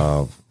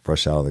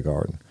 Fresh out of the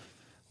garden.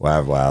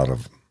 Well, out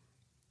of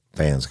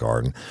Fan's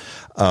garden.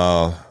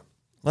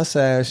 Let's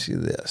ask you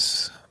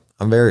this.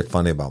 I'm very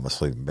funny about my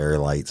sleep. Very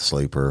light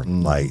sleeper.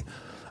 Like,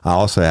 I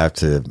also have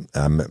to,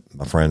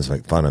 my friends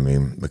make fun of me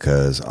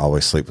because I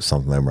always sleep with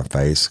something over my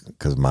face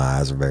because my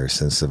eyes are very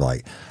sensitive.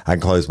 Like, I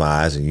can close my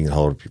eyes and you can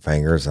hold up your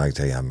fingers and I can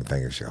tell you how many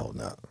fingers you're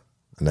holding up.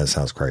 And that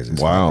sounds crazy.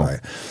 Wow. Right?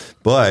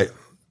 But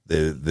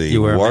the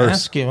you wear worst. A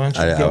mask? Why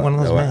don't you get one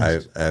of those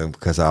masks?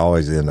 Because I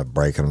always end up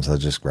breaking them, so I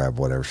just grab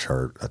whatever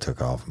shirt I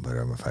took off and put it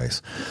on my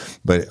face.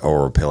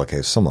 Or a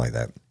pillowcase, something like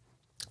that.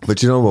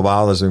 But you know what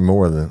bothers me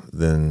more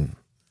than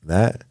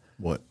that?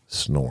 What?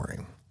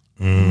 Snoring.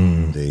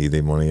 Do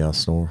either one of y'all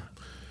snore?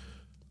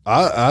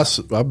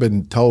 I've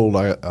been told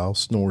I'll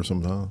snore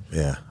sometimes.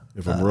 Yeah.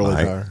 If I'm really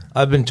tired.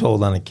 I've been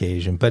told on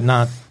occasion, but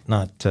not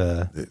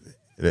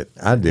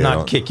I do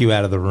not kick you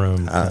out of the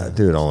room. I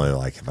do it only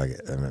like if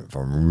if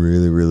I'm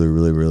really, really,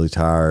 really, really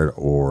tired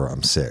or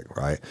I'm sick,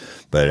 right?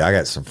 But I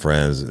got some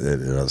friends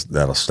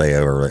that'll stay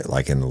over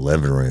like in the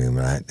living room,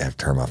 and I have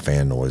to turn my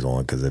fan noise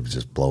on because it was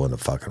just blowing the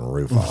fucking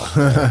roof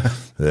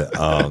off.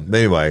 But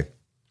anyway,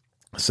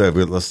 so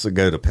let's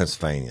go to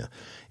Pennsylvania,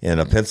 and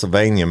a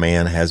Pennsylvania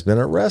man has been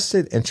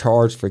arrested and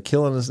charged for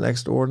killing his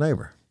next door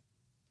neighbor.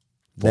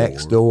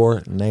 Next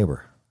door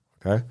neighbor.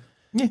 Okay.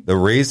 Yeah. The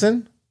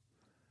reason.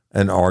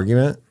 An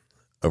argument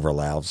over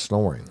loud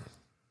snoring.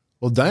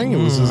 Well, dang, it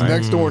was his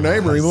next door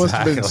neighbor. He must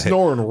have been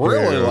snoring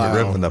really loud.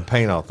 Ripping the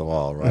paint off the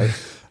wall, right?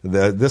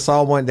 This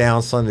all went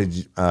down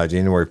Sunday,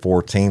 January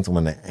 14th,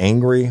 when the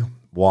angry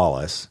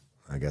Wallace,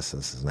 I guess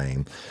that's his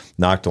name,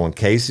 knocked on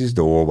Casey's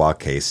door while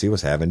Casey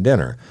was having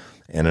dinner,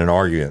 and an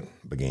argument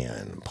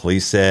began.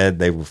 Police said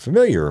they were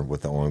familiar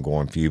with the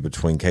ongoing feud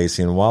between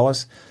Casey and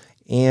Wallace,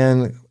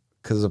 and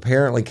because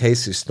apparently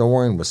Casey's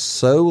snoring was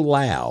so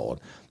loud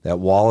that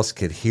Wallace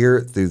could hear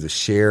it through the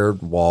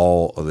shared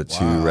wall of the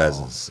two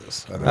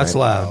residences. Right? That's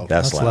loud.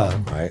 That's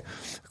loud, right?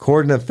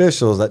 According to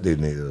officials, that dude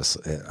needed a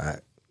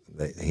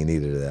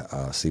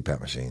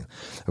CPAP machine.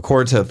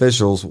 According to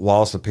officials,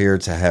 Wallace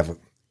appeared to have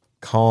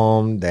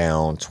calmed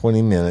down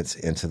 20 minutes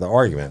into the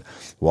argument.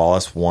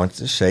 Wallace wanted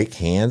to shake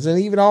hands and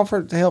even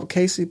offered to help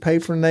Casey pay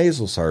for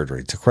nasal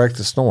surgery to correct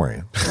the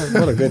snoring.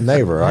 What a good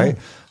neighbor, right?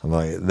 I'm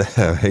like,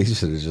 he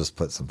should have just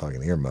put some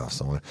fucking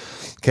earmuffs on.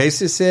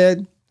 Casey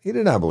said he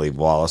did not believe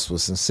Wallace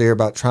was sincere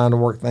about trying to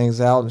work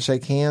things out and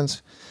shake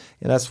hands,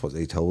 and that's what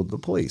he told the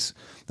police.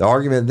 The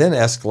argument then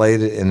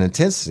escalated in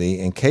intensity,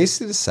 and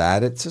Casey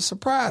decided to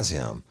surprise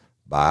him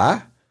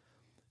by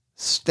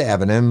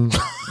stabbing him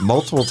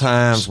multiple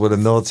times with a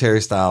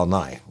military-style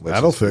knife.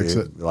 That'll fix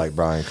it. Like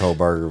Brian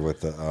Kohlberger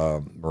with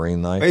the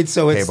Marine knife. Wait,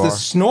 so it's the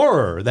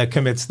snorer that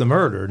commits the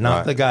murder,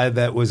 not the guy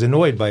that was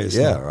annoyed by his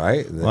snore. Yeah,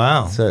 right?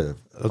 Wow. So,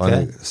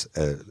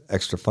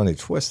 extra funny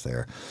twist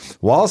there.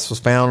 Wallace was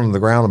found on the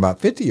ground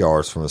about 50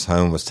 yards from his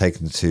home, was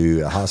taken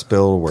to a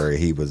hospital where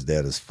he was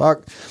dead as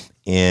fuck.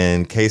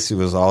 And Casey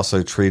was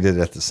also treated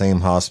at the same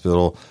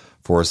hospital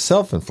for a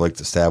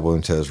self-inflicted stab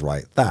wound to his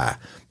right thigh.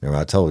 Remember,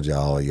 I told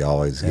y'all you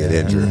always get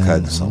injured or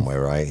cut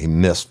somewhere, right? He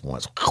missed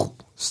once.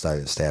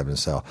 stabbed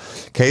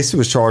himself. Casey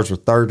was charged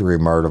with third-degree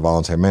murder,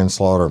 voluntary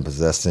manslaughter, and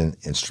possessing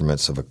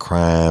instruments of a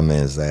crime,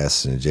 and is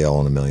asked in jail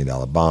on $1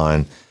 million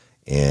bond.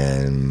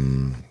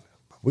 And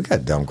we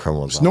got dumb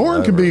criminals.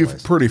 Snoring can be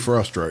pretty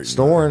frustrating.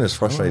 Snoring is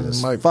frustrating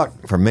as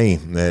fuck for me.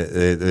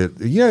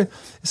 It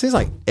seems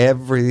like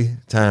every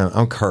time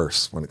I'm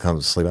cursed when it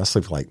comes to sleep. I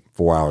sleep for like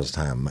 4 hours a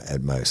time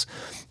at most.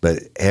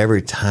 But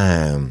every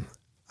time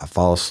I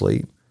fall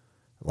asleep,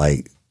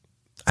 like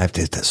I have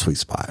to hit that sweet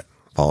spot.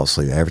 Fall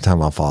asleep. Every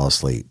time I fall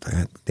asleep,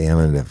 damn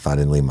it, if I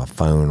didn't leave my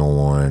phone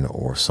on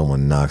or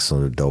someone knocks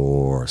on the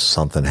door or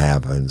something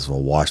happens,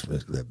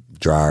 the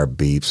dryer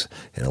beeps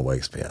and it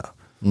wakes me up.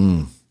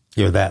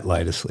 You're that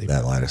light a sleeper.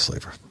 That light a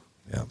sleeper.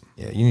 Yeah.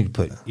 Yeah, you need to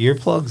put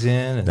earplugs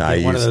in and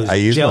get one of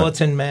those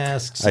gelatin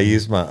masks. I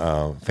use my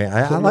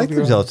I like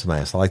the gelatin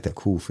mask. I like that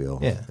cool feel.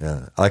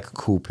 Yeah. I like a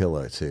cool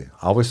pillow too.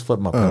 I always flip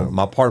my pillow.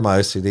 My part of my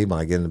OCD when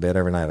I get into bed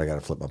every night, I got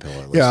to flip my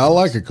pillow. Yeah, I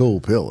like a cool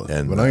pillow,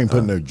 but I ain't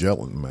putting no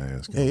gelatin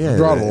mask. Yeah,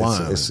 draw the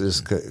line. It's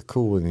just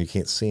cool and you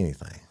can't see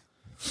anything.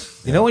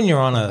 You know when you're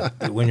on a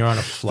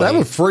flight, that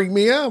would freak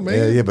me out,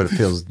 man. Yeah, but it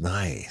feels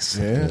nice.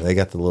 Yeah, they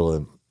got the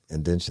little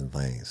indention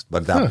things,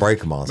 but I break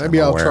them all the time.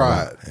 Maybe I'll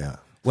try it. Yeah.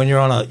 When you're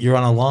on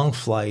a long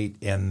flight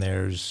and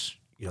there's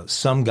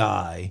some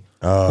guy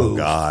who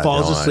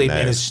falls asleep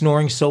and is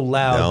snoring so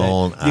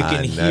loud that you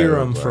can hear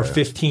him for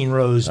 15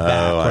 rows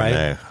back,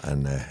 right? I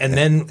know. And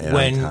then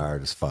when I'm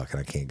tired as fuck and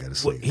I can't go to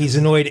sleep. He's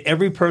annoyed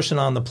every person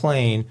on the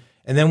plane,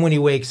 and then when he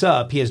wakes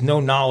up, he has no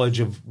knowledge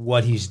of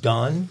what he's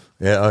done.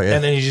 Yeah,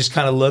 and then you just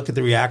kind of look at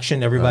the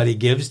reaction everybody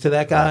gives to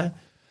that guy.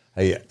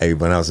 Hey,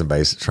 when I was in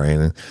basic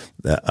training,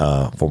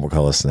 Fort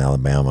McCullough in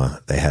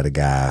Alabama, they had a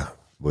guy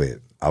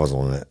I was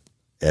on the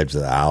edge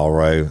of the aisle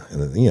row,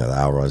 and the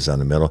aisle row is down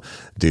the middle.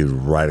 Dude,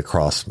 right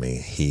across me,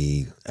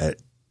 he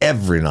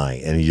every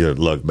night, and you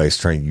look,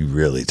 basic training, you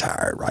really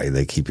tired, right?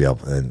 They keep you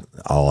up in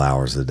all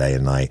hours of the day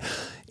and night,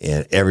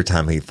 and every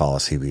time he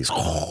falls asleep, he's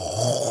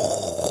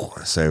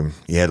so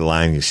you had to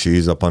line your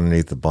shoes up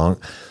underneath the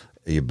bunk.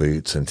 Your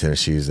boots and tennis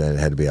shoes, and it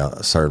had to be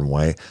a certain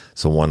way.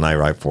 So one night,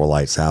 right before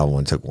lights out,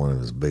 one took one of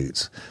his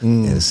boots,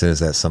 and as soon as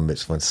that some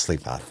bitch went to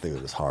sleep, I threw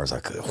it as hard as I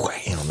could.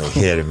 Wham! They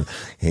hit him,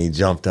 and he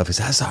jumped up. He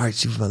said, "That's all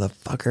right, you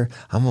motherfucker.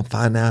 I'm gonna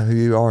find out who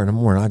you are in the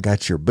morning. I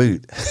got your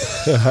boot."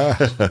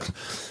 But,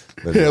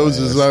 it was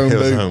his own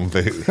boot. His own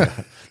boot.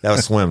 That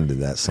was Swim did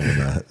that. Some of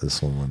that. This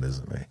one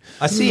isn't me.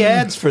 I see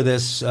ads for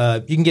this.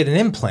 You can get an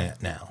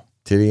implant now.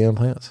 Titty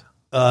implants.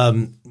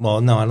 Well,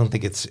 no, I don't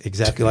think it's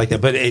exactly like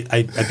that, but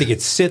I think it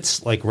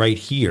sits like right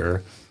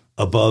here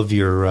above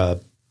your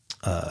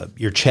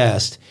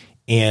chest,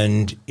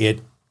 and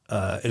it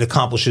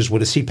accomplishes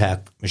what a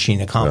CPAP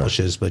machine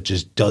accomplishes, but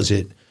just does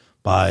it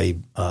by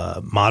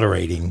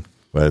moderating.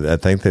 But I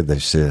think that they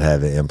should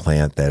have an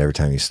implant that every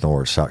time you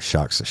snore, it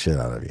shocks the shit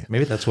out of you.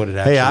 Maybe that's what it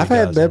actually does. Hey, I've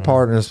had bed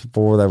partners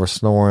before that were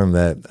snoring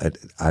that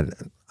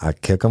I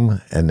kick them,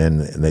 and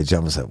then they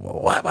jump and say, "Well,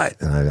 what?"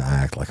 And I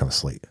act like I'm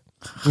asleep.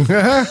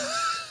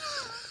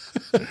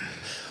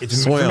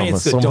 It's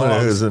the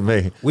dogs.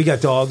 Me. We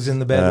got dogs in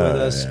the bed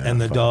with us, and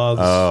the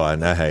dogs. Oh, I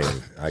know. Hey,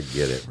 I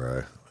get it,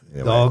 bro.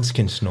 Anyway, dogs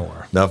can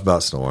snore. Enough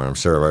about snoring. I'm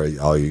sure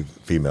all you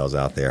females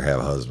out there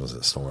have husbands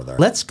that snore there.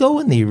 Let's go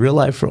in the real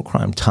life, real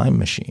crime time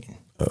machine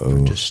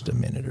for just a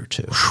minute or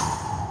two.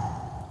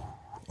 All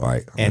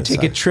right. And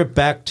take a trip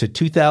back to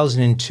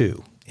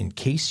 2002, in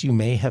case you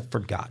may have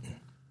forgotten.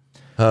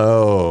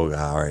 Oh,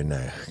 all right,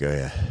 no. Go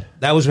ahead.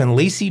 That was when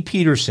Lacey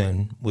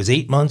Peterson was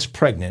 8 months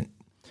pregnant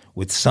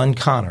with son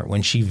Connor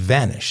when she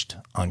vanished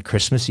on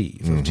Christmas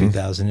Eve of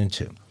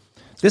 2002.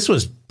 This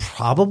was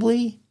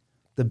probably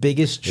the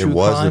biggest true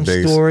crime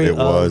story. It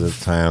was at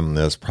the time.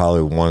 That's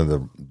probably one of the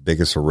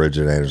biggest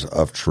originators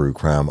of true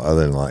crime,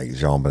 other than like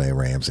JonBenet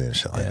Ramsey and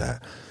shit like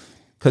that.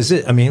 Because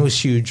it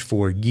was huge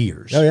for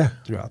years. Oh yeah,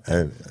 throughout.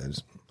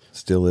 It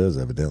still is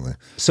evidently.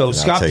 So and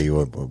Scott, I'll tell you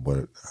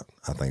what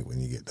I think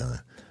when you get done.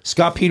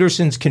 Scott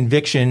Peterson's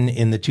conviction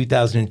in the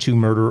 2002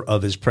 murder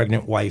of his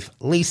pregnant wife,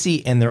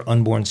 Lacey, and their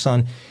unborn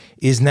son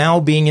is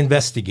now being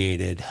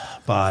investigated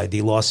by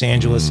the Los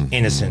Angeles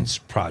Innocence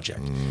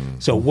Project.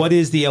 So what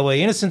is the LA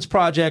Innocence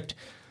Project?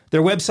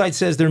 Their website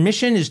says their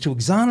mission is to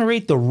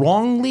exonerate the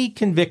wrongly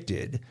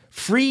convicted,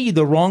 free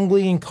the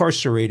wrongly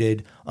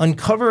incarcerated,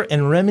 uncover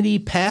and remedy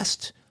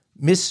past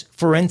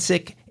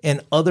misforensic and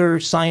other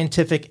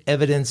scientific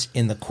evidence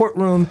in the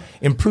courtroom,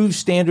 improve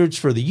standards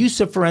for the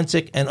use of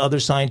forensic and other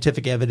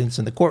scientific evidence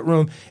in the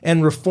courtroom,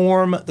 and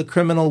reform the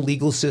criminal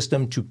legal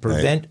system to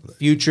prevent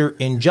future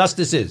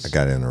injustices. I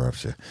got to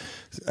interrupt you.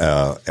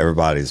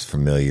 Everybody's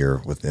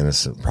familiar with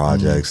Innocent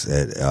Projects.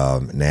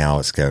 Now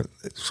it's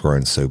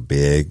growing so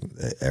big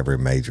that every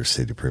major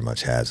city pretty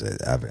much has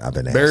it. I've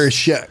been asked. Barry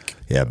Scheck.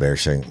 Yeah, Barry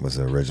Scheck was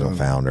the original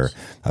founder.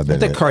 Aren't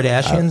the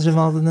Kardashians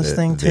involved in this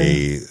thing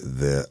too?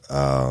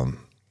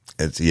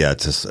 It's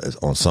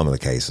just on some of the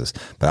cases,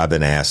 but I've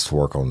been asked to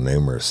work on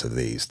numerous of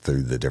these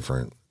through the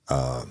different they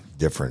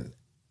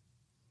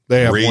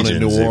have regions, one in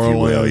New if you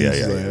will. Orleans.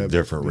 Yeah,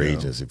 different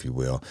regions, if you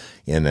will.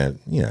 And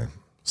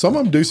Some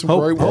of them do some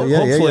great work.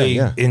 Hopefully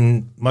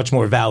in much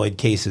more valid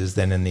cases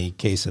than in the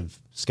case of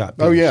Scott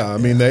Peterson. Oh yeah, I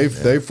mean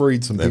they've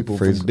freed some people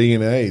from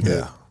DNA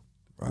that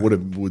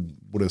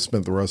would have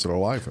spent the rest of their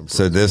life in prison.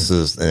 So this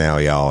is now,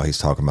 y'all. He's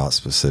talking about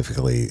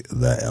specifically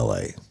the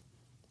L.A.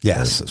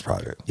 Innocence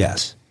Project.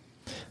 Yes.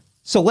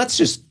 So let's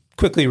just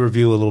quickly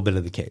review a little bit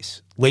of the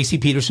case. Lacey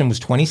Peterson was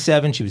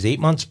 27. She was 8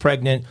 months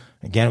pregnant.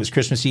 Again, it was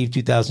Christmas Eve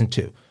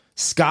 2002.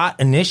 Scott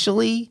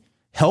initially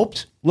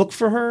helped look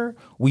for her.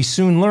 We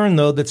soon learned,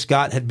 though, that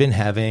Scott had been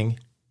having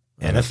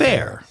an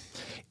affair.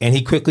 And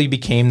he quickly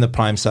became the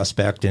prime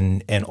suspect,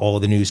 and all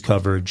of the news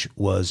coverage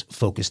was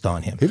focused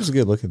on him. He was a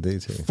good-looking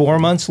dude, too. 4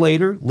 months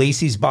later,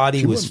 Lacey's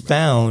body was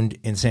found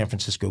in San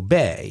Francisco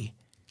Bay.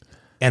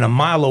 And a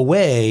mile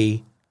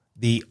away,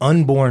 the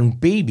unborn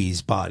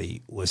baby's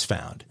body was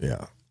found.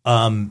 Yeah.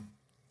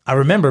 I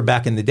remember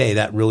back in the day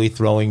that really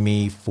throwing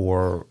me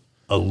for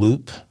a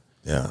loop.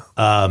 Yeah.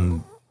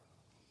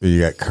 You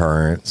got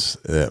currents,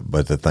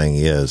 but the thing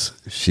is,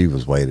 she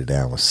was weighted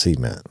down with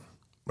cement.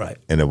 Right.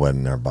 And it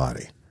wasn't her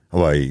body.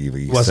 Well, you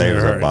wasn't say it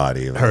was her her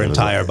body. Her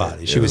entire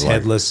body. She was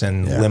headless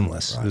and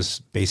limbless. Right. It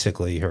was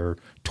basically her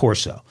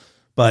torso.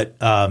 But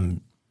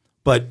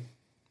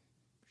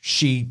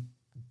she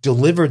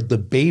delivered the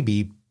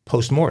baby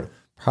post-mortem.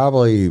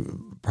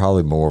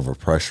 Probably more of a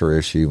pressure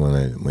issue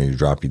when you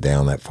drop you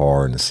down that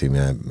far and the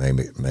cement made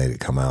it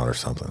come out or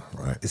something,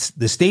 right?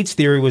 The state's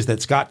theory was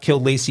that Scott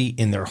killed Lacey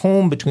in their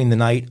home between the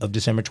night of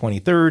December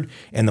 23rd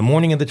and the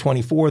morning of the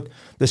 24th.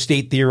 The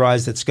state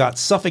theorized that Scott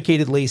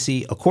suffocated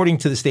Lacey. According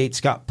to the state,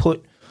 Scott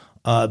put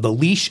the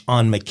leash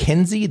on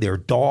Mackenzie, their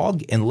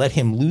dog, and let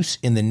him loose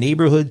in the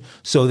neighborhood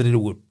so that it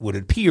would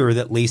appear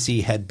that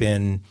Lacey had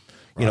been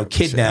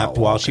kidnapped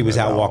while she was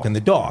out walking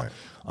the dog. Right.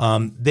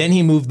 Then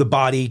he moved the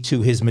body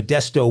to his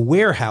Modesto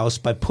warehouse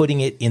by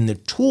putting it in the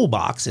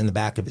toolbox in the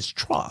back of his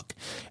truck.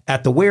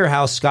 At the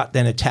warehouse, Scott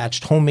then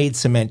attached homemade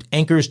cement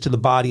anchors to the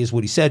body, is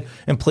what he said,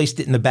 and placed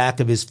it in the back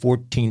of his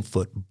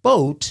 14-foot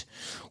boat,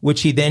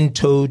 which he then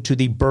towed to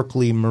the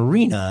Berkeley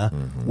Marina,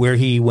 where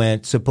he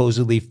went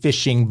supposedly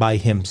fishing by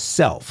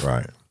himself.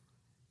 Right.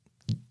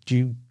 Do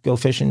you go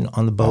fishing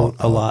on the boat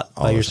a lot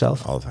by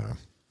yourself? All the time.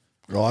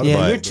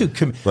 You're too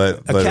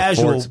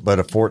casual. But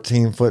a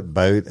 14-foot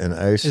boat in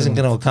the ocean isn't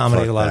going to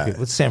accommodate a lot of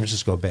people. It's San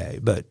Francisco Bay,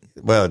 but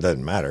it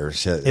doesn't matter.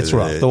 It's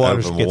rough. The water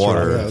gets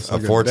rough.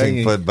 A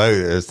 14-foot boat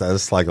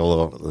is like a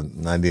little,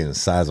 not even the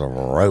size of a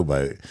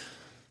rowboat.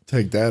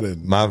 Take that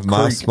in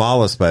my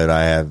smallest boat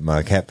I have,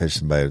 my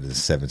catfishing boat,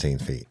 is 17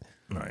 feet.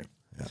 Right.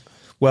 Yeah.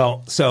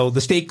 Well, so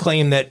the state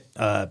claimed that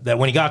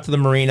when he got to the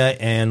marina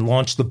and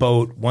launched the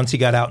boat, once he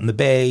got out in the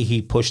bay,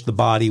 he pushed the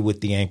body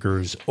with the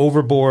anchors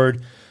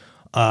overboard.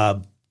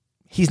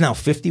 He's now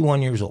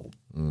 51 years old.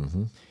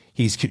 Mm-hmm.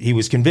 He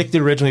was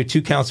convicted originally of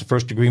 2 counts of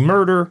first-degree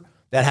murder.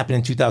 That happened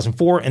in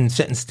 2004 and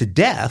sentenced to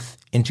death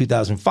in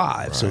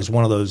 2005. Right. So it's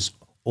one of those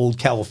old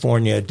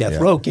California death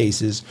row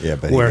cases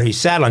where he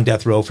sat on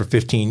death row for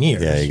 15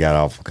 years. Yeah, he got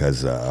off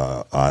because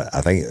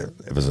I think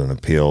it was an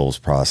appeals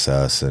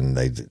process, and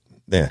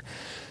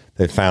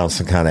they found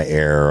some kind of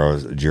error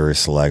of jury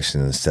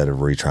selection. Instead of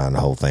retrying the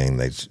whole thing,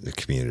 they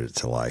commuted it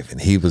to life. And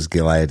he was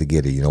glad to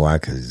get it. You know why?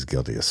 Because he's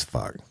guilty as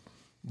fuck.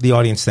 The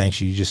audience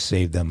thanks you. You just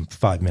saved them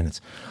 5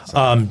 minutes.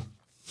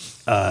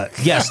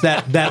 Yes,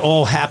 that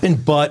all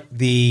happened, but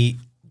the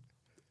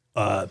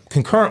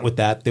concurrent with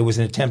that, there was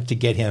an attempt to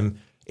get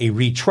him a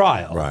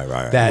retrial. Right.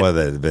 Well,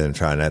 they've been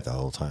trying that the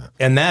whole time.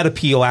 And that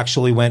appeal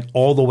actually went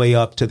all the way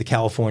up to the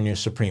California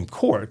Supreme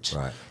Court,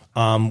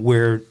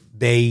 where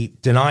they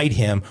denied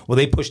him. Well,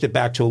 they pushed it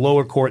back to a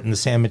lower court, and the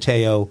San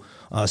Mateo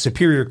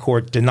Superior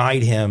Court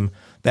denied him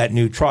that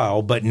new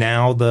trial. But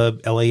now the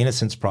LA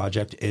Innocence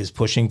Project is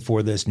pushing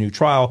for this new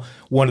trial.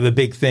 One of the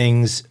big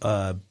things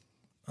that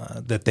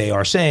they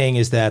are saying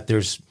is that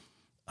there's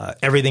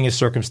everything is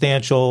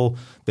circumstantial.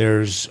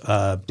 There's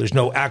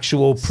no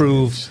actual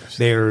proof.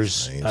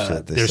 There's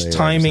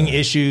timing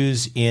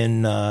issues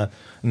in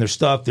their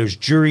stuff. There's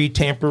jury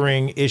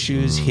tampering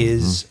issues.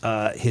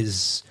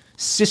 His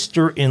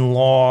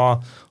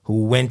sister-in-law,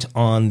 who went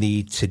on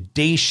the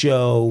Today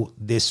Show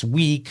this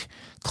week,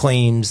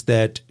 claims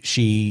that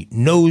she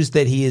knows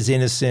that he is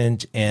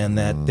innocent and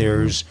that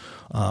there's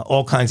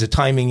all kinds of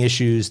timing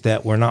issues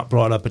that were not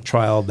brought up at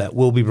trial that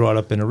will be brought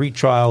up in a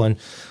retrial. And,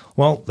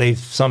 well, they've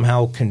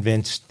somehow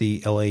convinced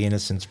the LA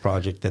Innocence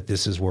Project that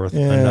this is worth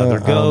another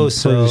go. I'm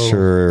pretty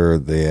sure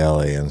the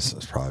LA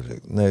Innocence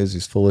Project knows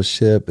he's full of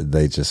shit, but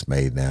they just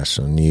made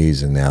national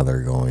news, and now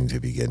they're going to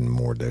be getting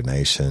more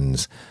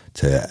donations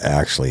to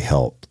actually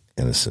help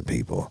innocent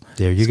people.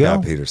 There you go.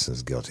 Scott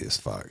Peterson's guilty as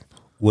fuck.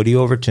 Woody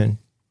Overton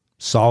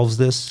solves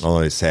this.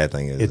 Only sad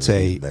thing is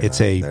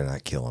they're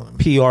not killing him.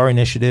 PR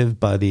initiative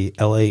by the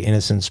LA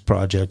Innocence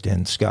Project,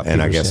 and Scott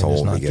Peterson. And I guess I is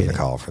won't not be getting a getting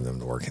call from them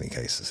to work any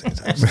cases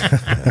anytime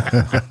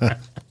soon.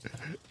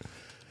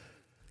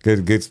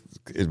 Good.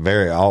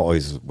 It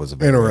always was a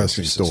very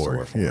interesting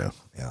story. Yeah.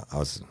 I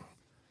was.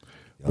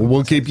 Well,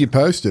 we'll keep you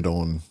posted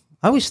on.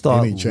 I always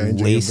thought any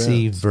changing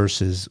Lacey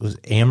events. was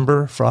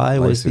Amber Fry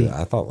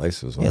I thought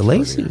Lacey was.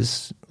 Lacey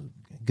was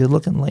a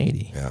good-looking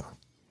lady. Yeah.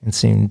 And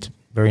seemed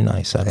very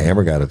nice. I don't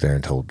Amber know. got up there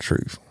and told the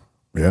truth.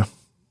 Yeah,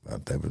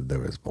 They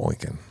was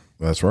boinking.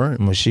 that's right.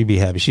 Well, she'd be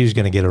happy. She was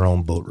going to get her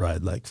own boat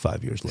ride like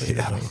 5 years later.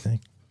 Don't you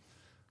think?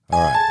 All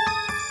right.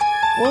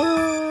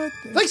 What?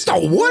 They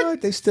stole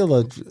what? They still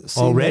a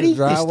Already? They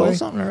driveway. stole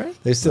something already?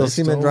 They still They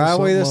cement stole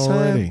driveway this something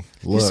time. already.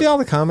 You Look. see all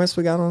the comments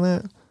we got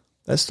on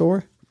that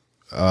story?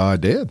 I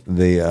did.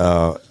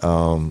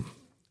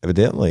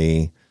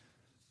 Evidently,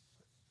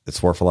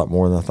 it's worth a lot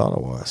more than I thought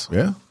it was.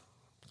 Yeah,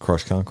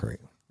 Crushed concrete.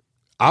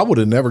 I would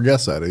have never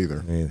guessed that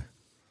either. Yeah.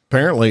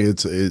 Apparently,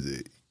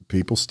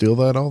 people steal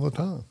that all the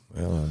time.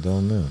 Well, I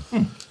don't know.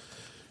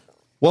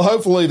 Well,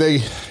 hopefully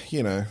they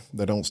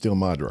don't steal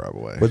my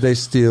driveway. But they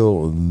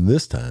steal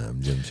this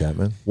time, Jim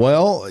Chapman.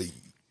 Well,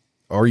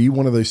 are you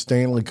one of those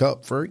Stanley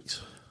Cup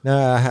freaks? No,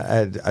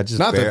 I just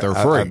Not that they're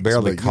I freaks,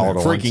 barely but, caught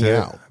on freaking to it.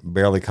 out.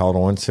 Barely caught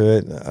on to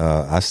it.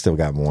 I still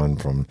got one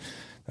from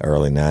the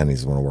early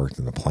 '90s when I worked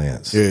in the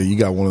plants. Yeah, you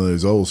got one of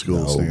those old school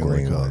The old Stanley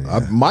green Cup. one,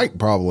 yeah. Mike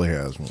probably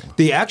has one.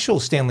 The actual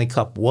Stanley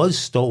Cup was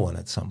stolen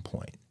at some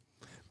point.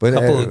 But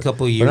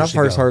Couple of when I years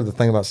first ago. heard the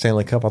thing about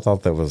Stanley Cup, I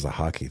thought that was a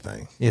hockey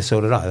thing. Yeah, so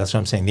did I. That's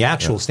what I'm saying. The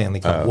actual Stanley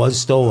Cup was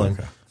stolen.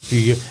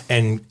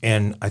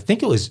 And I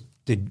think it was,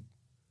 did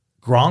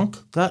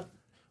Gronk got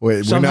Wait,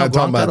 we're somehow not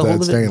talking Gronk got about a hold that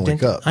of it? Stanley Didn't-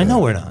 Cup. I know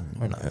we're not.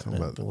 We're not.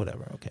 about-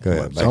 Whatever. Okay. Go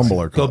ahead.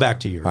 Tumbler Cup. Go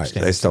back to your All right,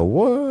 Stanley they stole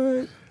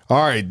what? All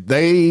right,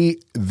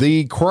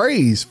 the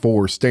craze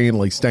for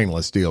Stanley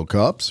stainless steel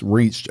cups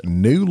reached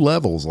new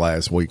levels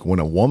last week when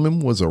a woman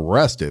was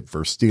arrested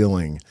for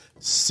stealing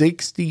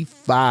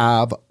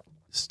 65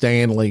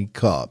 Stanley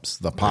cups,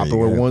 the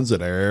popular go. ones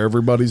that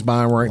everybody's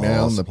buying right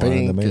now in the Supply and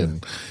pink. demand.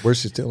 And, Where's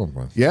she stealing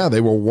from? yeah,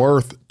 they were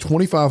worth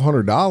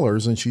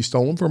 $2,500, and she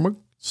stole them from a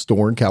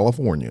store in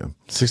California.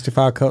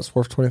 65 cups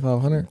worth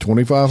 $2,500.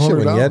 $2,500. Shit,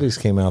 when Yetis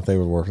came out, they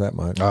were worth that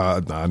much.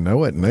 I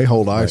know it, and they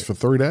hold ice for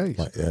 3 days.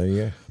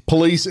 Yeah.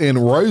 Police in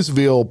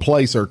Roseville,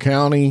 Placer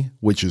County,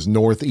 which is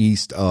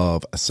northeast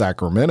of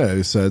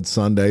Sacramento, said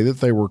Sunday that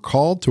they were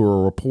called to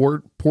a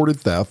reported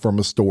theft from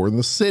a store in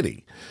the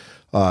city.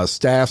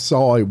 Staff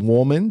saw a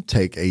woman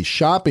take a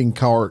shopping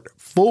cart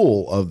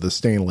full of the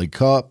Stanley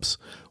Cups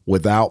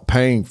without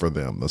paying for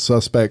them. The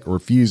suspect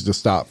refused to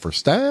stop for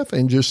staff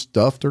and just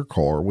stuffed her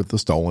car with the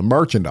stolen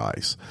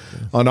merchandise.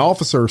 An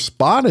officer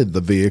spotted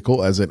the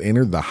vehicle as it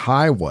entered the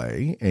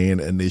highway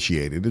and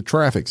initiated a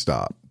traffic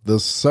stop. The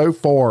so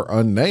far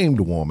unnamed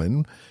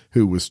woman,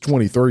 who was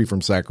 23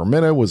 from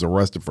Sacramento, was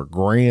arrested for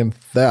grand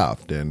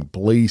theft, and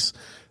police,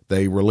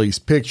 they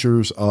released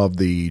pictures of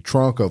the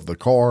trunk of the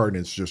car, and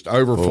it's just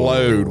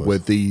overflowed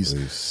with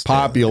these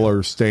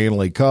popular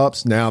Stanley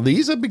Cups. Now,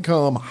 these have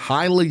become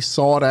highly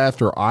sought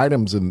after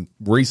items in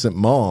recent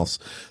months,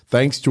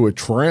 thanks to a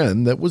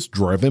trend that was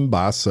driven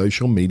by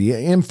social media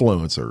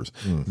influencers.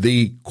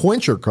 The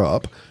Quencher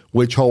Cup,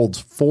 which holds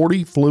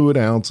 40 fluid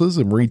ounces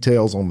and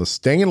retails on the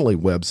Stanley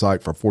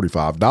website for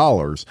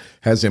 $45,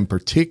 has in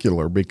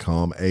particular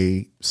become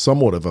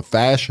somewhat of a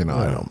fashion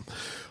item.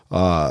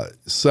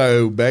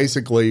 So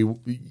basically,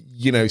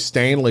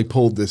 Stanley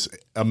pulled this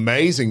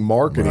amazing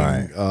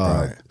marketing,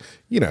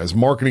 it's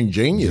marketing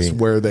genius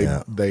where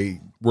they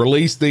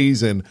released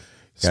these in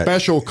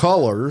special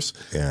colors.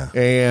 Yeah.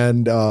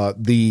 And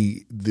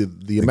the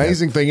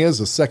amazing thing is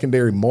the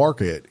secondary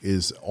market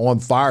is on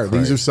fire.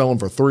 These are selling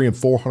for $300 and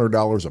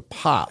 $400 a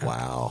pop.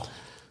 Wow.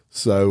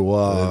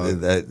 So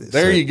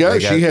there you go.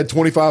 She had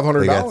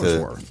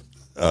 $2,500 worth.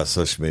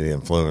 Social media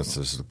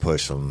influencers to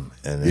push them,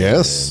 and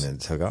Yes. and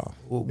it took off.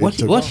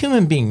 What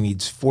human being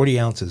needs 40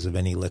 ounces of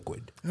any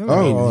liquid?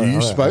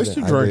 You're supposed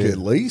to I drink do. at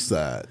least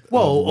that.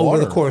 Well, over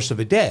the Water. course of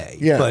a day.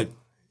 Yeah. But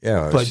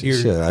Yeah, But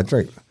you're- shit, I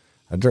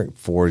drink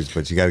 40s,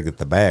 but you got to get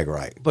the bag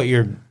right.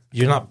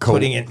 you're not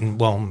putting it in.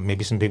 Well,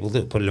 maybe some people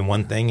do put it in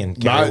one thing and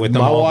carry it with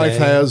them My all wife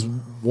day. has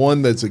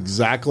one that's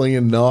exactly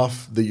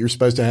enough that you're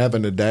supposed to have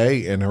in a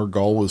day, and her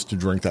goal is to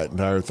drink that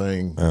entire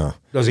thing.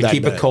 Does it that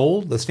keep day. it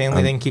cold? The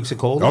Stanley thing keeps it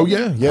cold. Oh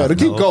yeah, it'll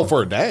keep cold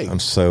for a day. I'm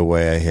so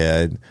way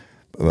ahead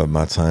of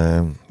my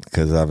time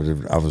because I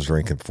was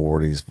drinking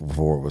 40s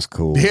before it was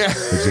cool. Yeah.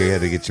 But you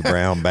had to get your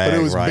brown bag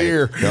it was right.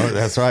 beer. No,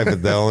 that's right.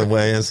 But the only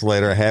way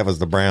insulator I had was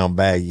the brown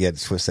bag. You had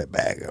to twist that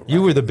bag up.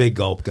 You were the big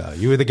gulp guy.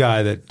 You were the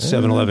guy that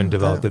 7-Eleven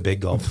developed the big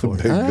gulp for.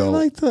 I gulp.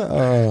 like the.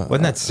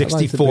 Wasn't that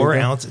 64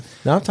 ounces?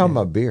 No, I'm talking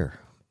about beer.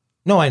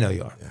 No, I know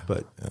you are,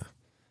 but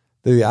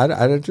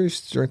I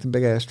drink the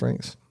big ass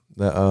drinks.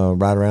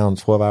 Ride around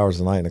 12 hours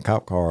a night in a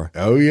cop car.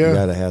 Oh, yeah. You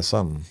got to have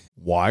something.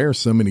 Why are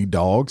so many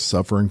dogs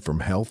suffering from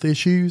health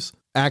issues?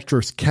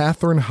 Actress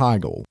Katherine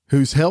Heigl,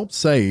 who's helped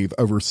save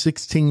over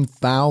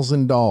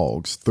 16,000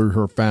 dogs through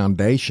her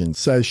foundation,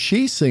 says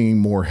she's seeing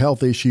more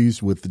health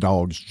issues with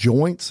dogs'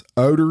 joints,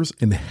 odors,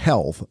 and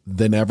health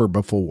than ever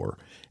before.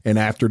 And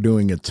after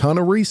doing a ton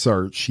of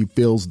research, she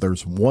feels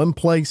there's one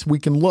place we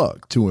can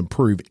look to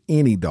improve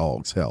any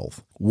dog's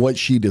health. What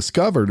she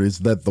discovered is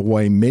that the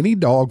way many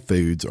dog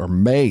foods are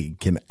made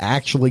can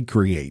actually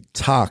create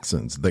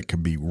toxins that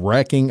could be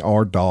wrecking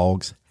our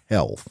dog's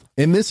health.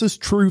 And this is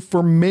true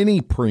for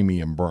many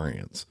premium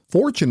brands.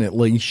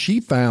 Fortunately, she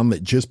found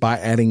that just by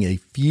adding a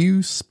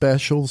few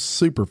special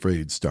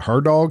superfoods to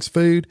her dog's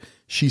food,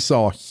 she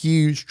saw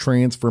huge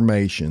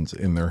transformations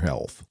in their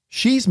health.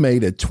 She's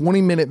made a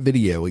 20-minute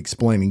video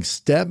explaining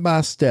step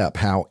by step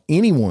how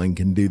anyone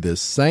can do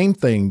this same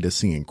thing to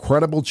see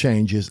incredible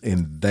changes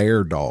in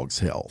their dog's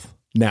health.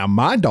 Now,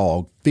 my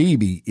dog,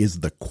 Phoebe, is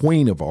the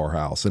queen of our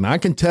house, and I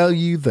can tell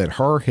you that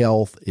her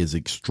health is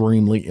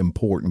extremely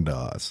important to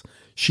us.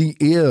 She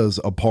is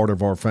a part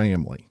of our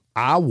family.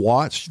 I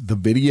watched the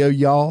video,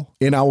 y'all,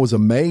 and I was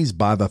amazed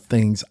by the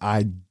things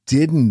I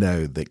didn't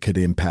know that could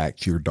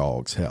impact your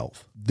dog's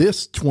health.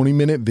 This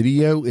 20-minute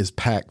video is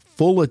packed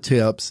full of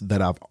tips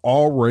that I've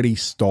already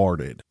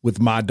started with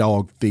my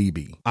dog,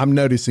 Phoebe. I'm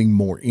noticing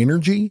more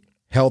energy,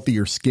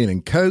 healthier skin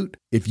and coat.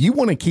 If you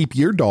want to keep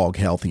your dog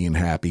healthy and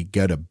happy,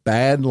 go to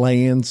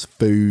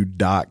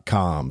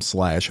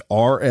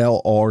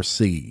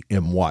badlandsfood.com/RLRC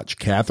and watch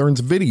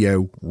Catherine's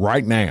video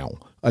right now.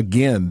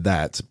 Again,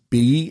 that's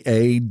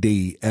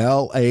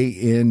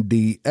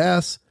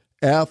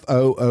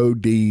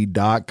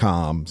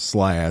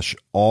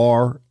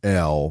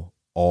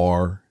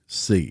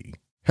badlandsfood.com/RLRC.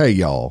 Hey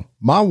y'all,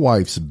 my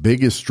wife's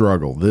biggest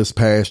struggle this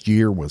past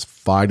year was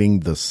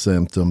fighting the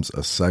symptoms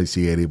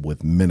associated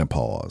with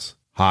menopause.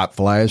 Hot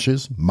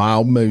flashes,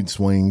 mild mood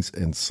swings,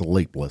 and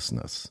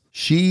sleeplessness.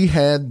 She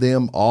had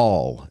them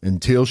all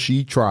until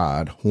she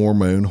tried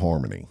Hormone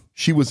Harmony.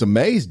 She was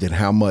amazed at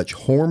how much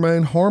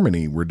Hormone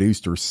Harmony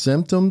reduced her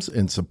symptoms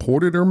and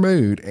supported her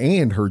mood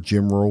and her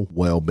general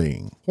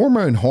well-being.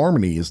 Hormone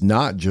Harmony is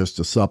not just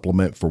a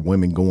supplement for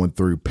women going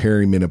through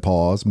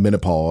perimenopause,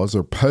 menopause,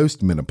 or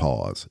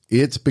postmenopause.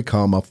 It's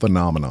become a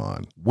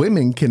phenomenon.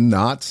 Women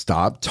cannot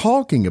stop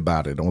talking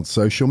about it on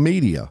social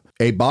media.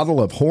 A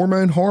bottle of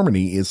Hormone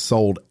Harmony is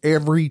sold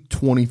every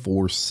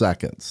 24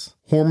 seconds.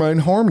 Hormone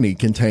Harmony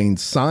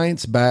contains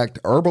science-backed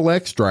herbal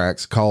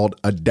extracts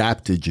called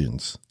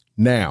adaptogens.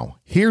 Now,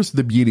 here's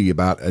the beauty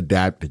about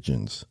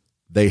adaptogens.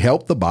 They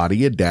help the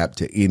body adapt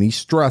to any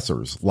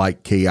stressors,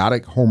 like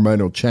chaotic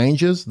hormonal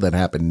changes that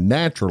happen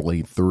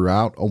naturally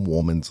throughout a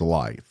woman's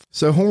life.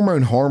 So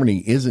Hormone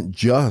Harmony isn't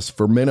just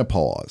for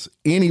menopause.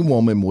 Any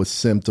woman with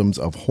symptoms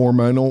of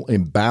hormonal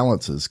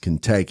imbalances can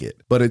take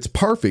it, but it's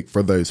perfect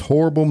for those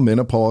horrible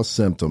menopause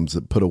symptoms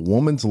that put a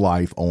woman's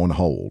life on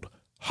hold.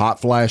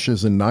 Hot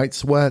flashes and night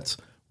sweats,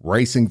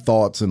 racing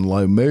thoughts and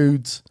low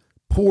moods,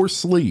 poor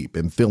sleep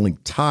and feeling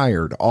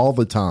tired all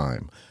the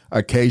time,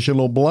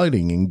 occasional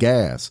bloating and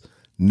gas,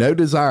 no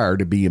desire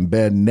to be in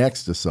bed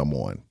next to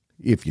someone,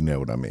 if you know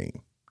what I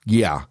mean.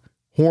 Yeah,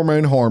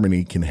 Hormone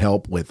Harmony can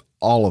help with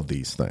all of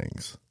these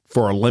things.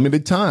 For a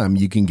limited time,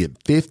 you can get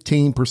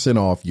 15%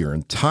 off your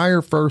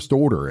entire first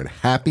order at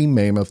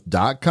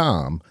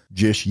happymammoth.com.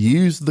 Just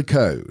use the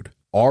code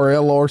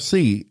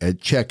RLRC at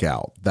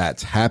checkout.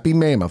 That's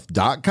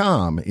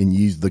happymammoth.com and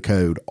use the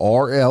code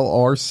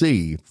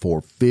RLRC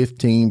for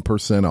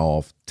 15%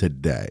 off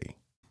today.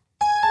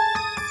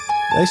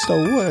 They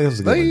stole what? It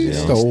was a good They one,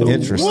 Jim. stole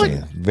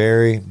interesting. what?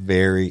 Very,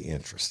 very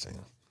interesting.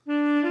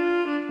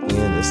 And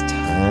it's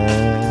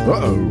time.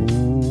 Uh-oh.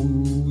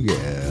 Yeah,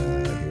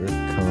 here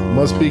it comes.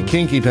 Must be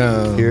kinky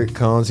time. Here it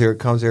comes, here it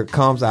comes, here it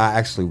comes. I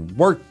actually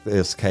worked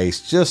this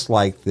case just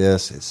like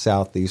this at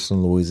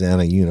Southeastern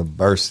Louisiana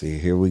University.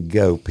 Here we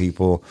go,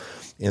 people.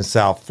 In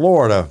South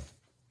Florida,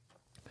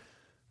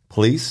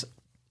 police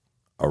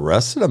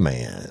arrested a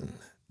man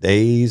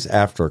days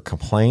after a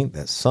complaint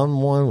that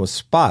someone was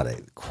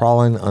spotted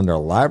crawling under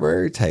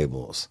library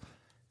tables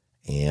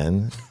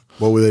and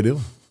What were they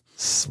doing?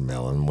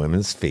 smelling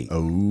women's feet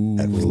Oh,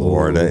 at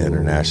Florida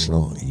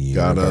International University.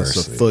 got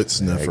us a foot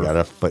sniffer. They got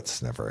a foot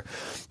sniffer.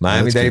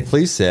 Miami-Dade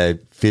police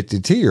said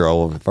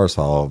 52-year-old, first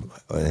of all,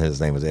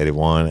 his name was Eddie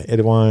Wan.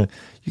 Eddie Wan,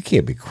 you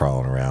can't be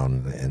crawling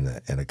around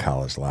in a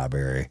college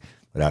library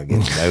without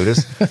getting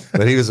noticed.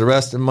 But he was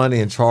arrested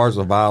Monday and charged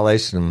with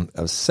violation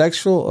of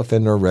sexual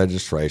offender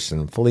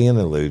registration, fleeing and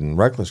eluding,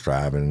 reckless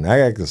driving,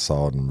 aggravated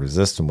assault, and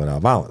resisting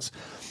without violence.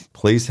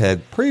 Police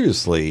had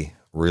previously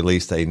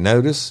released a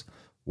notice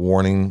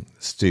warning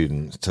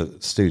students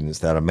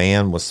that a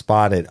man was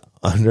spotted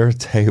under a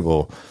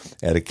table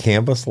at a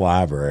campus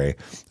library,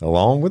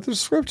 along with a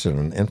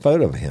description and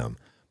photo of him.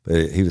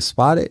 But he was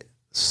spotted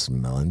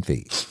smelling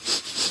feet.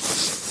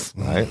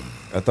 Right?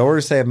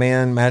 Authorities say a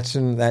man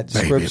matching that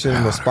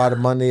description was spotted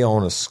Monday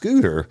on a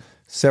scooter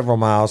several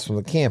miles from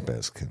the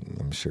campus.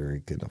 I'm sure he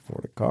couldn't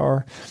afford a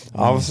car.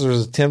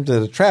 Officers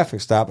attempted a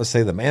traffic stop and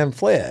say the man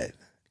fled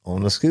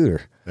on the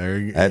scooter. There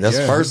you go. That's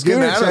the first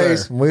Getting scooter out of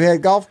chase. there. We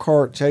had golf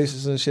cart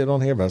chases and shit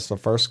on here, but that's the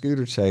first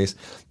scooter chase.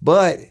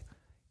 But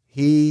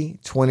he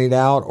 20'd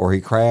out or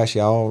he crashed,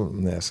 y'all.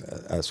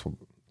 That's what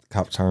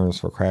cop terms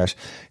for crash.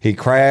 He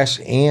crashed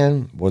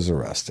and was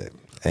arrested.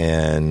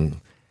 And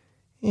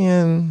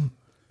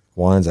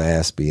Juan's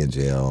ass be in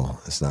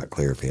jail. It's not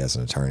clear if he has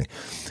an attorney.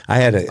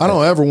 I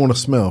don't ever want to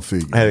smell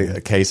feet. I had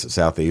a case at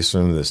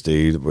Southeastern. This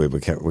dude, we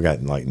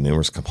got like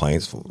numerous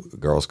complaints.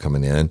 Girls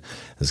coming in.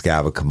 This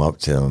guy would come up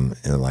to him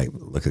and like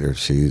look at their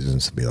shoes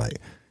and be like,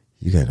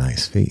 "You got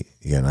nice feet.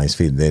 You got nice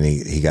feet." And then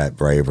he got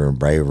braver and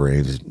braver. And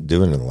he was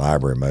doing it in the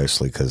library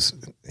mostly because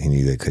he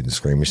knew they couldn't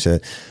scream and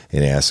shit.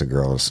 And he asked the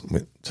girls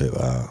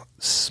to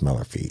smell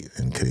her feet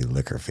and could he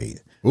lick her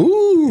feet.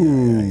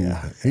 Ooh,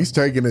 he's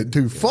taking it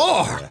too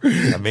far.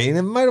 I mean,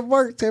 it might have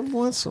worked every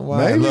once in a while.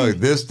 Maybe. Look,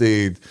 this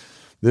dude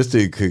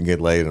couldn't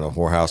get laid in a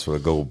whorehouse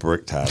with a gold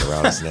brick tied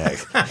around his neck.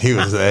 He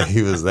was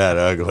that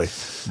ugly.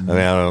 I mean,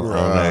 I don't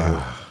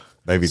know.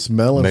 Maybe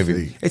Smelling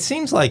feet. It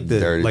seems like the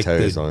Dirty like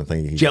Toes, the only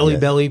thing you Jelly can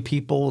get. Belly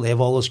people. They have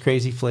all those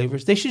crazy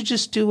flavors. They should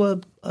just do a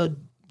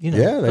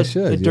they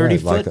should. a dirty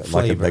like foot like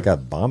flavor. they got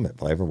vomit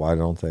flavor. Why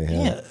don't they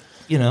have?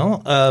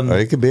 Yeah, Or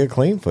it could be a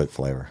clean foot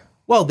flavor.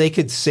 well, they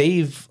could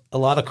save a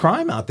lot of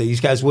crime out there.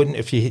 These guys wouldn't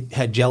if you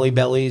had Jelly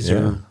Bellies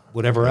or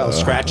whatever else,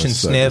 scratch and that's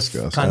so sniff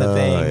disgusting. kind of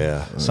thing. Oh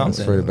yeah,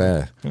 something. That's pretty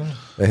bad.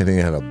 They think they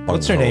had a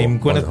What's her name?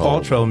 Gwyneth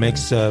Paltrow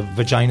makes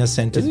vagina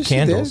scented Isn't she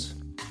candles.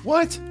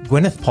 What?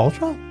 Gwyneth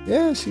Paltrow?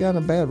 Yeah, she got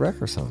in a bad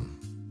wreck or something.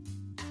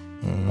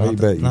 Not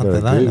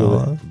that I know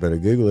of. You better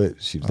Google it.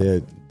 She's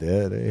dead.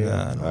 Dead.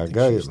 Yeah. I don't I think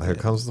got she's it. Here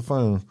comes the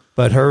phone.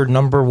 But her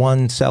number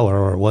one seller,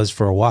 or it was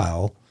for a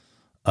while,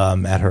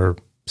 at her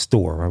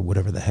store or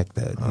whatever the heck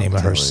the name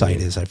of her site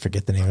is. I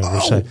forget the name of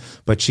her site.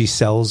 But she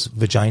sells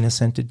vagina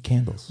scented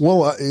candles.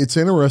 Well, it's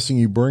interesting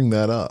you bring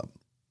that up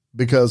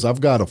because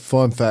I've got a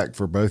fun fact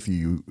for both of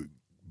you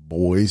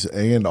boys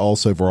and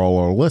also for all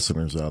our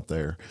listeners out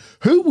there.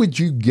 Who would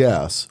you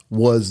guess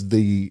was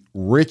the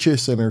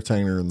richest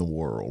entertainer in the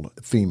world,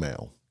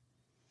 female?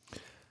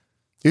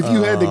 If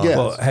you had to guess.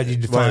 Well, how do you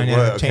define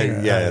entertainer?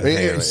 okay,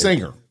 yeah.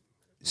 Singer.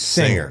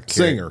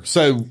 Singer.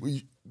 So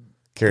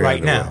Carrie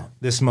Right Underwood. now,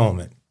 this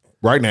moment.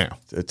 right now,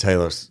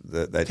 Taylor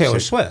Taylor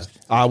chick- Swift.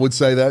 I would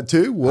say that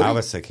too. Woody. I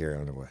would say Carrie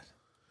Underwood.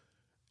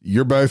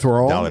 You're both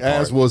wrong, Dolly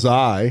as Parton. was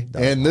I.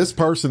 Dolly And this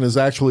person is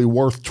actually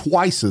worth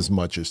twice as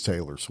much as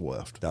Taylor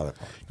Swift. Dolly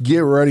Parton. Get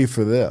ready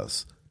for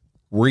this.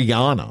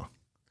 Rihanna.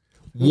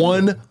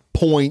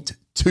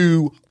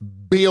 1.2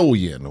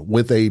 billion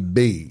with a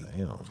B.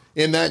 Damn.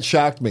 And that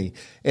shocked me.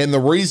 And the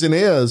reason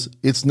is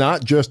it's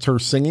not just her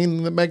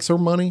singing that makes her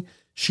money.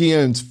 She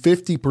owns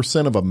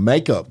 50% of a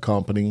makeup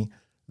company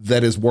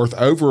that is worth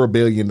over $1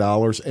 billion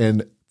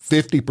and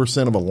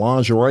 50% of a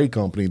lingerie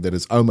company that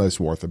is almost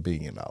worth $1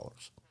 billion.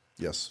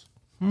 Yes.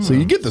 So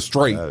you get the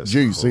straight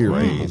juice here.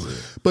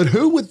 But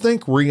who would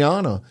think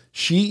Rihanna,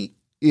 she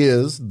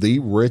is the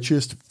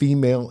richest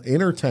female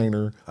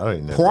entertainer I don't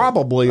even know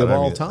probably that. of I don't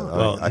all even- time.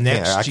 Well, I can't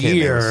next name a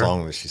year,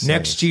 song that she sings.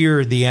 next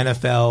year, the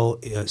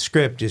NFL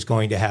script is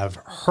going to have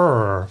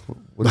her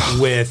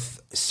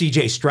with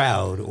C.J.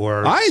 Stroud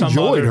or I some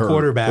enjoyed other her.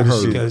 quarterback What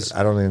is she- because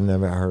I don't even know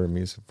about her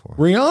music before.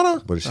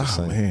 Rihanna? What does she oh,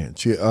 sing? man.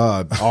 She,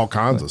 all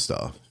kinds of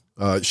stuff.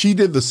 She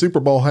did the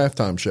Super Bowl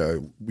halftime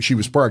show. She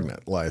was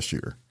pregnant last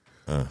year.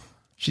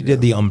 she did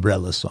the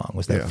Umbrella song.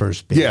 Was that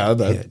first big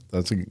hit?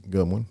 that's a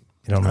good one.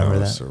 You don't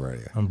remember it's that? the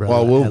radio.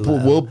 Umbrella. Well,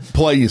 Hello. we'll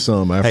play you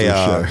some after Hey,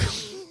 the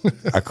show.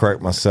 I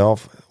correct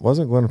myself. It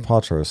wasn't Gwyneth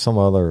Paltrow. It was some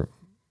other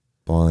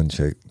blonde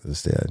chick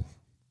that's dead.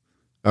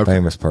 Okay.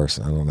 Famous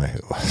person. I don't know who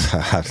it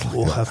was.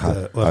 We'll have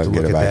to I'll look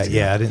get at it back that. to you.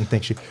 Yeah, I didn't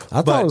think she.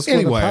 I thought it was Gwyneth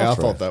Anyway, I Paltrow.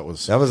 thought that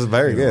was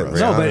very good.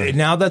 No, Rihanna. but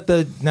now that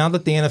the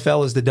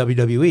NFL is the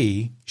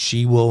WWE,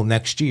 she will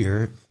next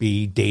year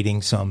be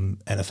dating some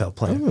NFL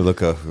player. Let me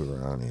look up who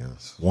Rihanna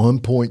is.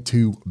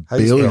 1.2 How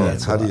do you spell billion.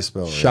 it? How do you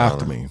spell it?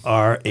 Shocked Rihanna? me.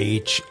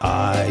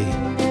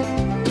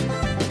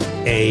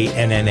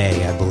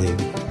 RHIANNA, I believe.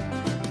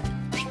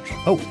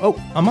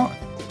 Oh, I'm on.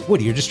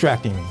 Woody, you're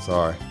distracting me.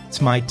 Sorry.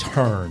 It's my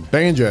turn.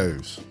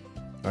 Banjos.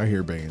 I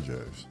hear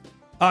banjos.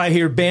 I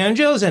hear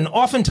banjos, and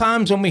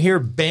oftentimes when we hear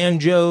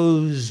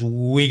banjos,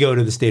 we go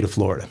to the state of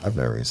Florida. I've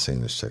never even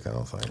seen this chick, I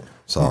don't think.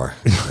 Sorry.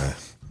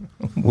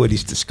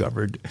 Woody's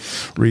discovered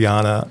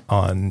Rihanna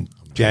on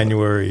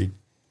January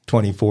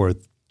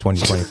 24th,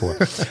 2024.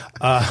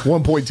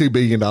 $1.2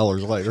 billion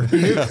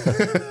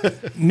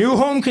later. New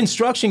home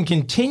construction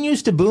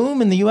continues to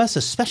boom in the U.S.,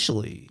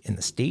 especially in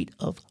the state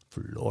of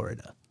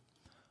Florida.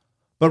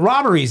 But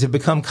robberies have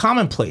become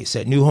commonplace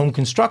at new home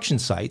construction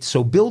sites,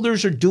 so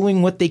builders are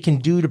doing what they can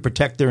do to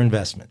protect their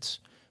investments.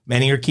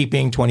 Many are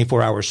keeping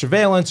 24-hour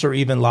surveillance or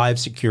even live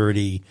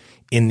security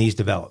in these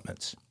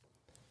developments.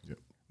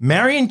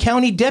 Marion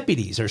County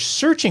deputies are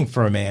searching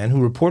for a man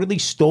who reportedly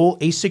stole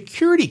a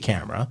security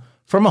camera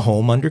from a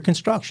home under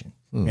construction.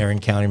 Marion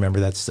County,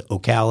 remember, that's the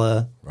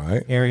Ocala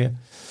area.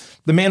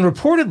 The man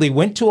reportedly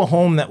went to a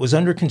home that was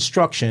under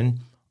construction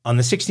on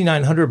the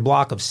 6900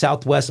 block of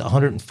Southwest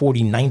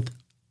 149th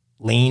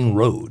Lane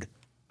Road.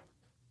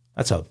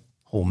 That's a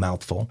whole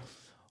mouthful.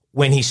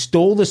 When he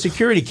stole the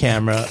security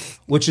camera,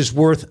 which is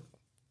worth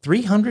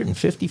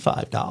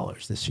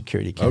 $355, the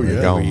security camera. Oh,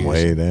 yeah. Going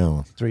way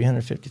down.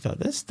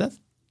 $355. That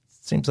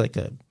seems like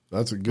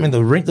That's a good I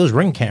mean, those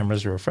ring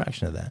cameras are a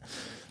fraction of that.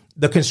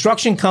 The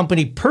construction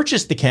company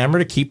purchased the camera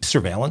to keep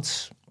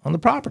surveillance on the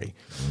property.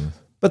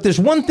 But there's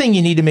one thing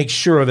you need to make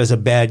sure of as a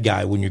bad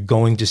guy when you're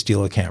going to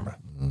steal a camera.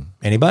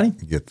 Anybody?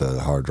 You get the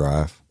hard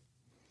drive.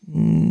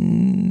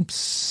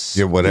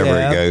 Get whatever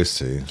yeah. it goes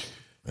to.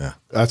 Yeah.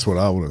 That's what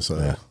I want to say.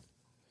 Yeah.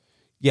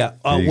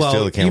 Yeah. You can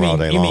steal the camera all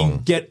day you mean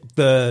long. get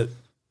the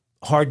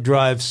hard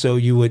drive, so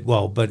you would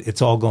but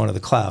it's all going to the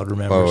cloud.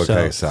 Remember? Oh,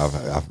 okay. So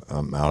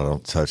I'm out. I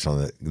don't touch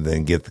on it.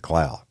 Then get the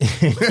cloud.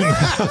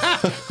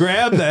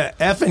 Grab the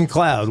effing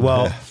cloud.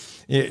 Well,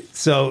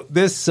 so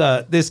this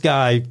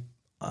guy,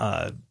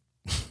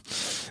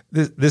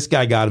 this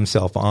guy got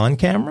himself on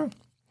camera.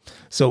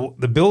 So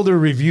the builder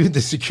reviewed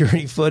the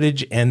security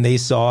footage, and they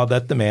saw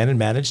that the man had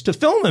managed to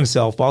film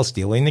himself while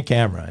stealing the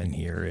camera. And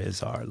here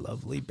is our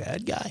lovely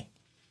bad guy.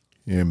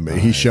 Yeah,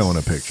 he's showing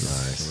a picture.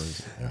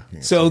 Nice.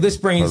 So this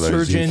brain For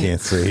those you surgeon,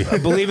 can't see.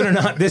 believe it or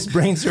not, this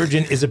brain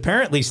surgeon is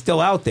apparently still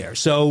out there.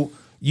 So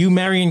you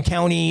Marion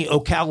County,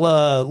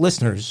 Ocala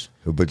listeners,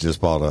 But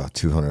just bought a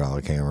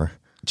 $200 camera.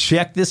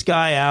 check this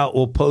guy out.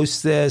 We'll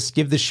post this.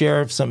 Give the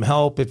sheriff some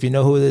help. If you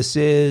know who this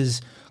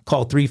is,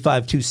 call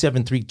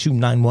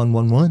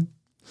 352-732-9111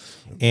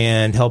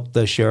 and help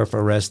the sheriff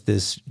arrest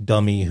this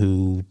dummy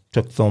who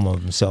took film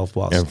of himself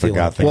while And stealing.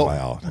 forgot the Well,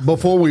 cloud.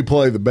 before we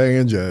play the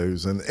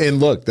banjos, and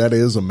look, that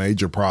is a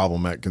major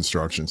problem at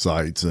construction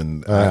sites.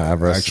 And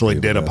I've I arrested actually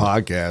people did a that-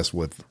 podcast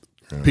with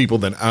people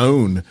that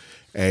own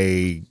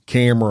a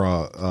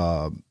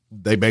camera.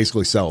 They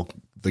basically sell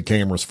the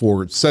cameras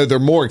for it. So they're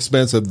more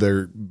expensive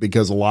there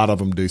because a lot of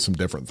them do some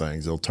different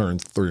things. They'll turn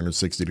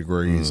 360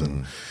 degrees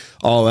and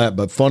all that.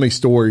 But funny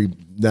story,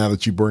 now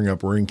that you bring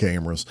up Ring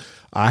cameras,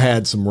 I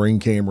had some Ring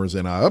cameras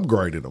and I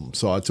upgraded them.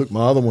 So I took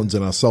my other ones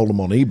and I sold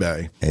them on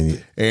eBay.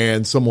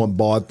 And someone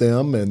bought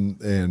them and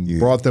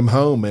brought them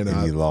home. And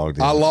you logged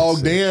in I to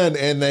logged see. in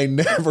and they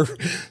never,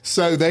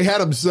 so they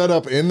had them set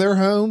up in their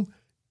home.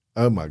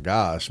 Oh my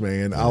gosh,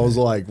 man. I was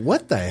like,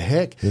 what the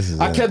heck?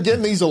 I kept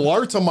getting these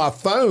alerts on my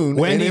phone.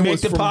 Wendy, and it make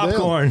was the from them.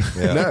 popcorn.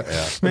 No,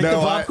 Make the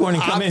popcorn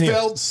and come I in here.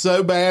 felt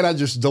so bad. I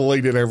just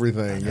deleted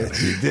everything.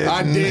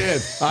 I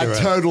did. I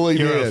totally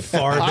you're a did.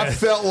 far I better-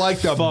 felt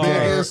like the far-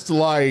 biggest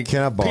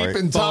Can I borrow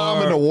peeping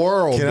Tom in the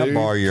world. Can I dude.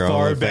 borrow your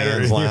Far own better.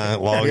 fans line?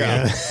 Log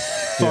Yeah. in.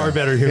 Far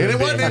better human And it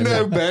wasn't in being.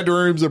 no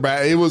bedrooms or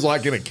it was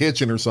like in a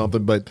kitchen or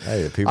something. But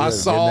Hey, people I that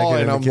get saw naked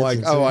and in the I'm like,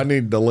 kitchen, oh, too. I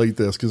need to delete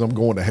this because I'm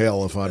going to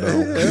hell if I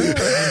don't.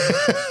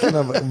 Can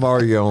I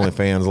borrow your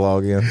OnlyFans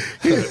login?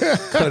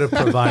 Could have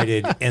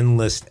provided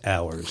endless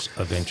hours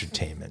of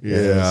entertainment.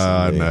 Yeah,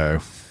 I indeed. know.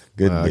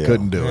 Good I deal.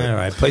 couldn't do it. All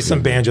right, play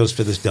some banjos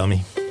for this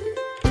dummy.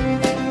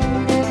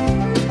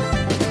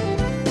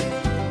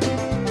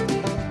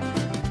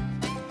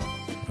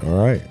 All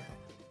right.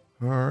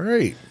 All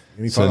right.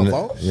 Any final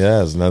thoughts?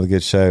 Yeah, it's another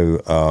good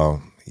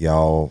show.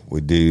 Y'all,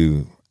 we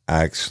do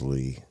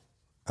actually,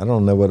 I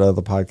don't know what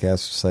other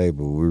podcasts say,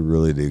 but we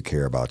really do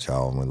care about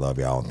y'all and we love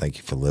y'all. And thank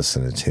you for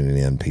listening and tuning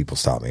in. People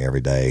stop me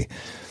every day.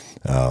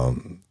 A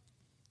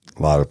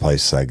lot of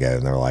places I go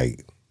and they're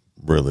like,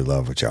 really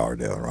love what y'all are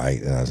doing,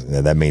 right?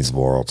 And that means the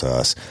world to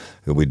us.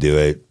 We do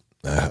it.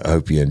 I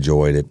hope you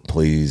enjoyed it.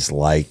 Please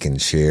like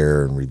and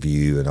share and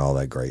review and all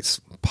that great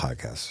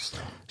podcast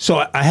stuff.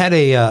 So I had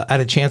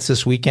a chance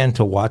this weekend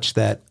to watch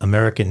that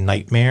American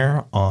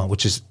Nightmare,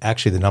 which is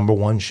actually the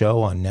 #1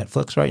 show on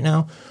Netflix right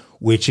now,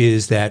 which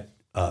is that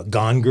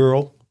Gone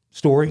Girl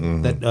story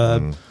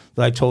that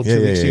I told 2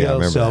 weeks ago. I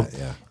remember So,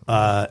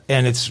 that,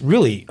 and it's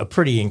really a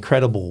pretty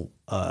incredible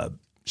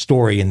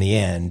story in the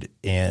end.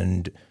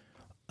 And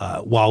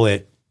while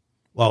it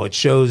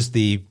shows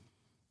the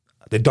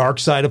dark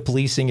side of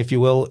policing, if you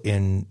will,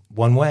 in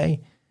one way,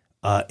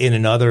 in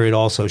another, it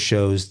also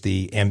shows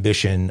the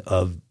ambition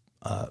of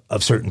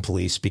certain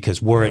police,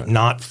 because were it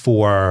not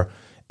for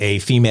a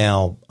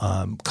female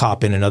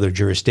cop in another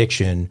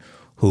jurisdiction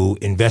who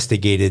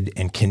investigated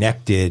and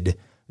connected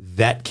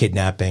that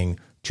kidnapping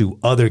to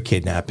other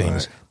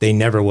kidnappings, they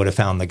never would have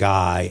found the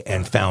guy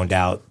and found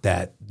out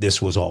that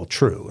this was all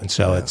true. And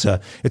so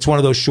it's one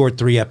of those short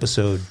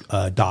 3-episode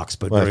docs,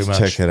 but We'll very have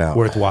to much check it out.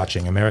 worth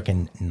watching.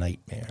 American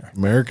Nightmare.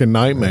 American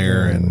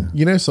Nightmare.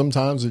 And,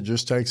 sometimes it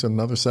just takes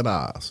another set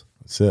of eyes.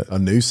 That's it. A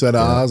new set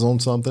of eyes on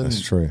something.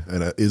 That's true.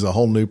 And it is a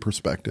whole new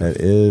perspective. That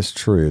is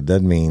true. It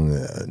doesn't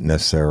mean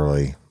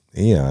necessarily,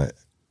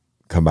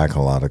 come back on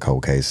a lot of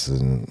cold cases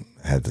and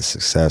had the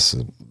success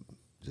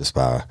just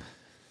by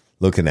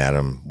looking at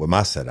them with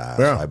my set of eyes.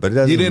 Yeah. Right? But it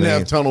doesn't You didn't mean,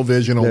 have tunnel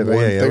vision on one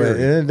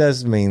theory. It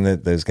doesn't mean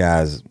that those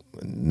guys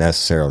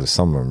necessarily,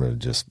 some of them are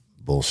just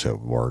bullshit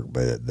work,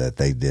 but that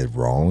they did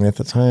wrong at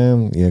the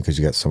time, because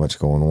you got so much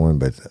going on.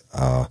 But,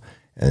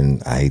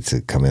 and I hate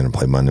to come in and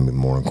play Monday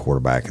morning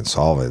quarterback and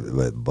solve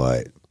it,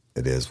 but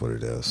it is what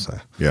it is. So.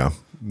 Yeah. At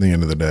the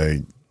end of the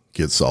day,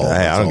 get solved. Hey, I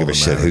That's don't all give a that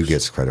shit who matters.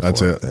 gets credit That's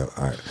for it. Yeah,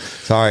 all right.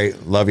 Sorry.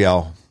 Love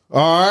y'all.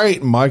 All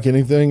right, Mike,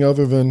 anything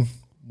other than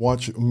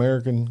watch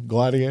American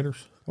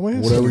Gladiators?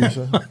 Whatever you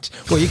say.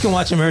 Well, you can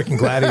watch American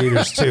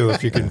Gladiators too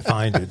if you can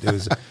find it. It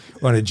was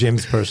one of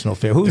Jim's personal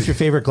favorites. Who's your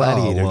favorite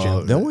gladiator,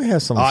 Jim? Don't we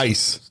have some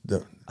Ice.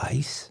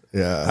 Ice?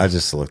 Yeah. I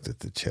just looked at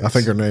the chest. I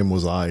think her name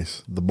was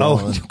Ice. The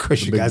blonde. Oh, of course,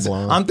 the you big guys.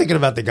 blonde. I'm thinking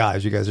about the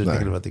guys. You guys are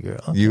thinking about the girl.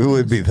 you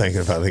would be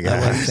thinking about the I guy.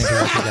 wasn't thinking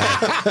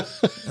about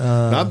the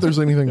guy. Not that there's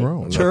anything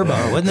wrong. Turbo.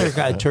 Wasn't there a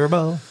guy,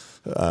 Turbo?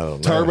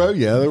 Turbo,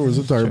 yeah, there was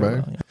a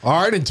turbo.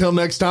 All right, until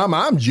next time,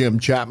 I'm Jim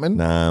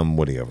Chapman. I'm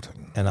Woody Overton.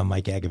 And I'm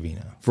Mike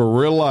Agavino. For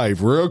Real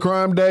Life, Real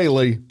Crime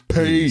Daily,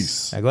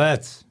 peace.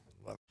 Aglets.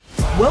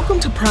 Welcome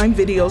to Prime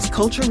Video's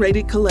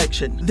culture-rated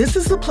collection. This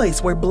is the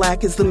place where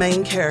Black is the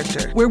main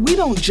character, where we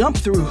don't jump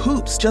through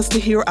hoops just to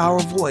hear our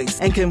voice,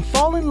 and can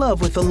fall in love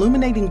with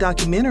illuminating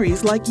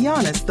documentaries like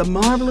Giannis, The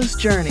Marvelous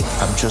Journey.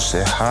 I'm just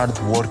a hard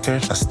worker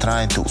that's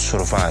trying to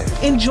survive.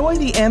 Enjoy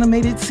the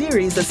animated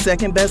series, The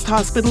Second Best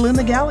Hospital in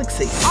the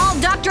Galaxy. All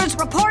doctors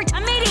report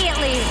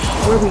immediately!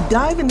 Where we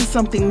dive into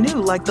something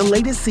new like the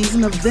latest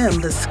season of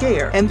Them, The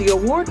Scare, and the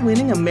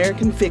award-winning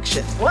American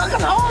Fiction.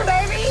 Welcome home,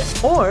 baby!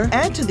 Or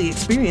add to the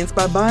experience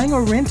by buying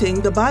or renting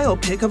the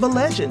biopic of a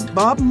legend,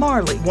 Bob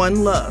Marley,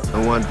 One Love.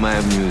 I want my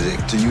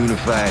music to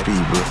unify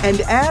people.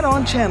 And add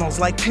on channels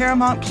like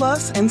Paramount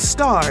Plus and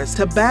Stars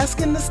to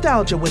bask in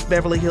nostalgia with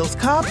Beverly Hills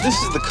Cop. This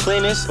is the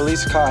cleanest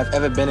police car I've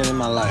ever been in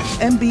my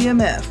life. And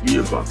BMF.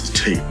 You're about to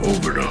take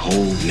over the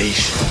whole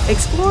nation.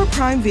 Explore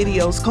Prime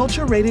Video's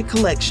culture-rated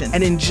collection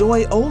and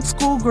enjoy old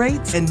school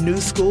greats and new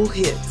school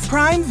hits.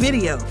 Prime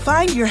Video.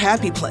 Find your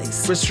happy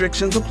place.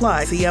 Restrictions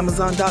apply. See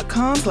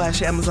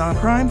Amazon.com/Amazon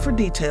Prime for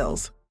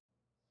details.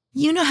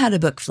 You know how to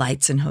book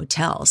flights and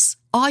hotels.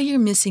 All you're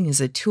missing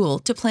is a tool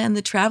to plan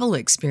the travel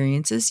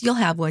experiences you'll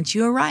have once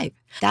you arrive.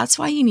 That's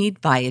why you need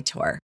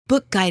Viator.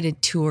 Book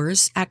guided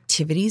tours,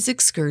 activities,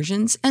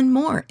 excursions, and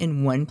more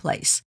in one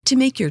place to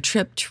make your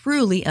trip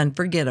truly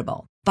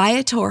unforgettable.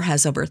 Viator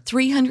has over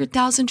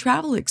 300,000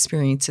 travel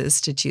experiences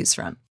to choose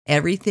from.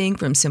 Everything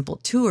from simple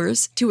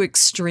tours to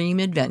extreme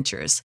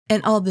adventures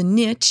and all the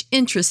niche,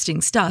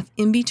 interesting stuff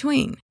in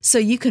between. So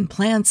you can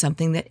plan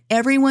something that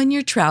everyone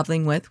you're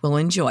traveling with will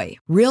enjoy.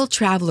 Real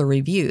traveler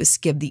reviews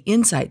give the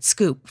inside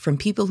scoop from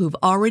people who've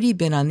already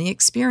been on the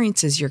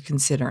experiences you're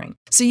considering.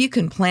 So you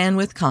can plan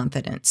with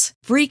confidence.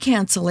 Free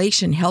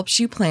cancellation helps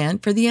you plan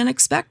for the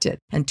unexpected.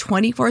 And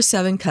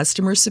 24/7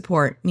 customer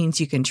support means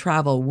you can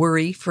travel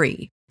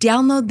worry-free.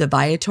 Download the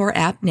Viator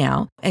app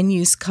now and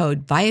use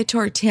code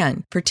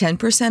Viator10 for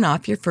 10%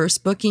 off your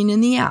first booking in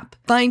the app.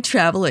 Find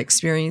travel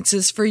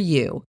experiences for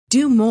you.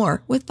 Do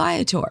more with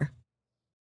Viator.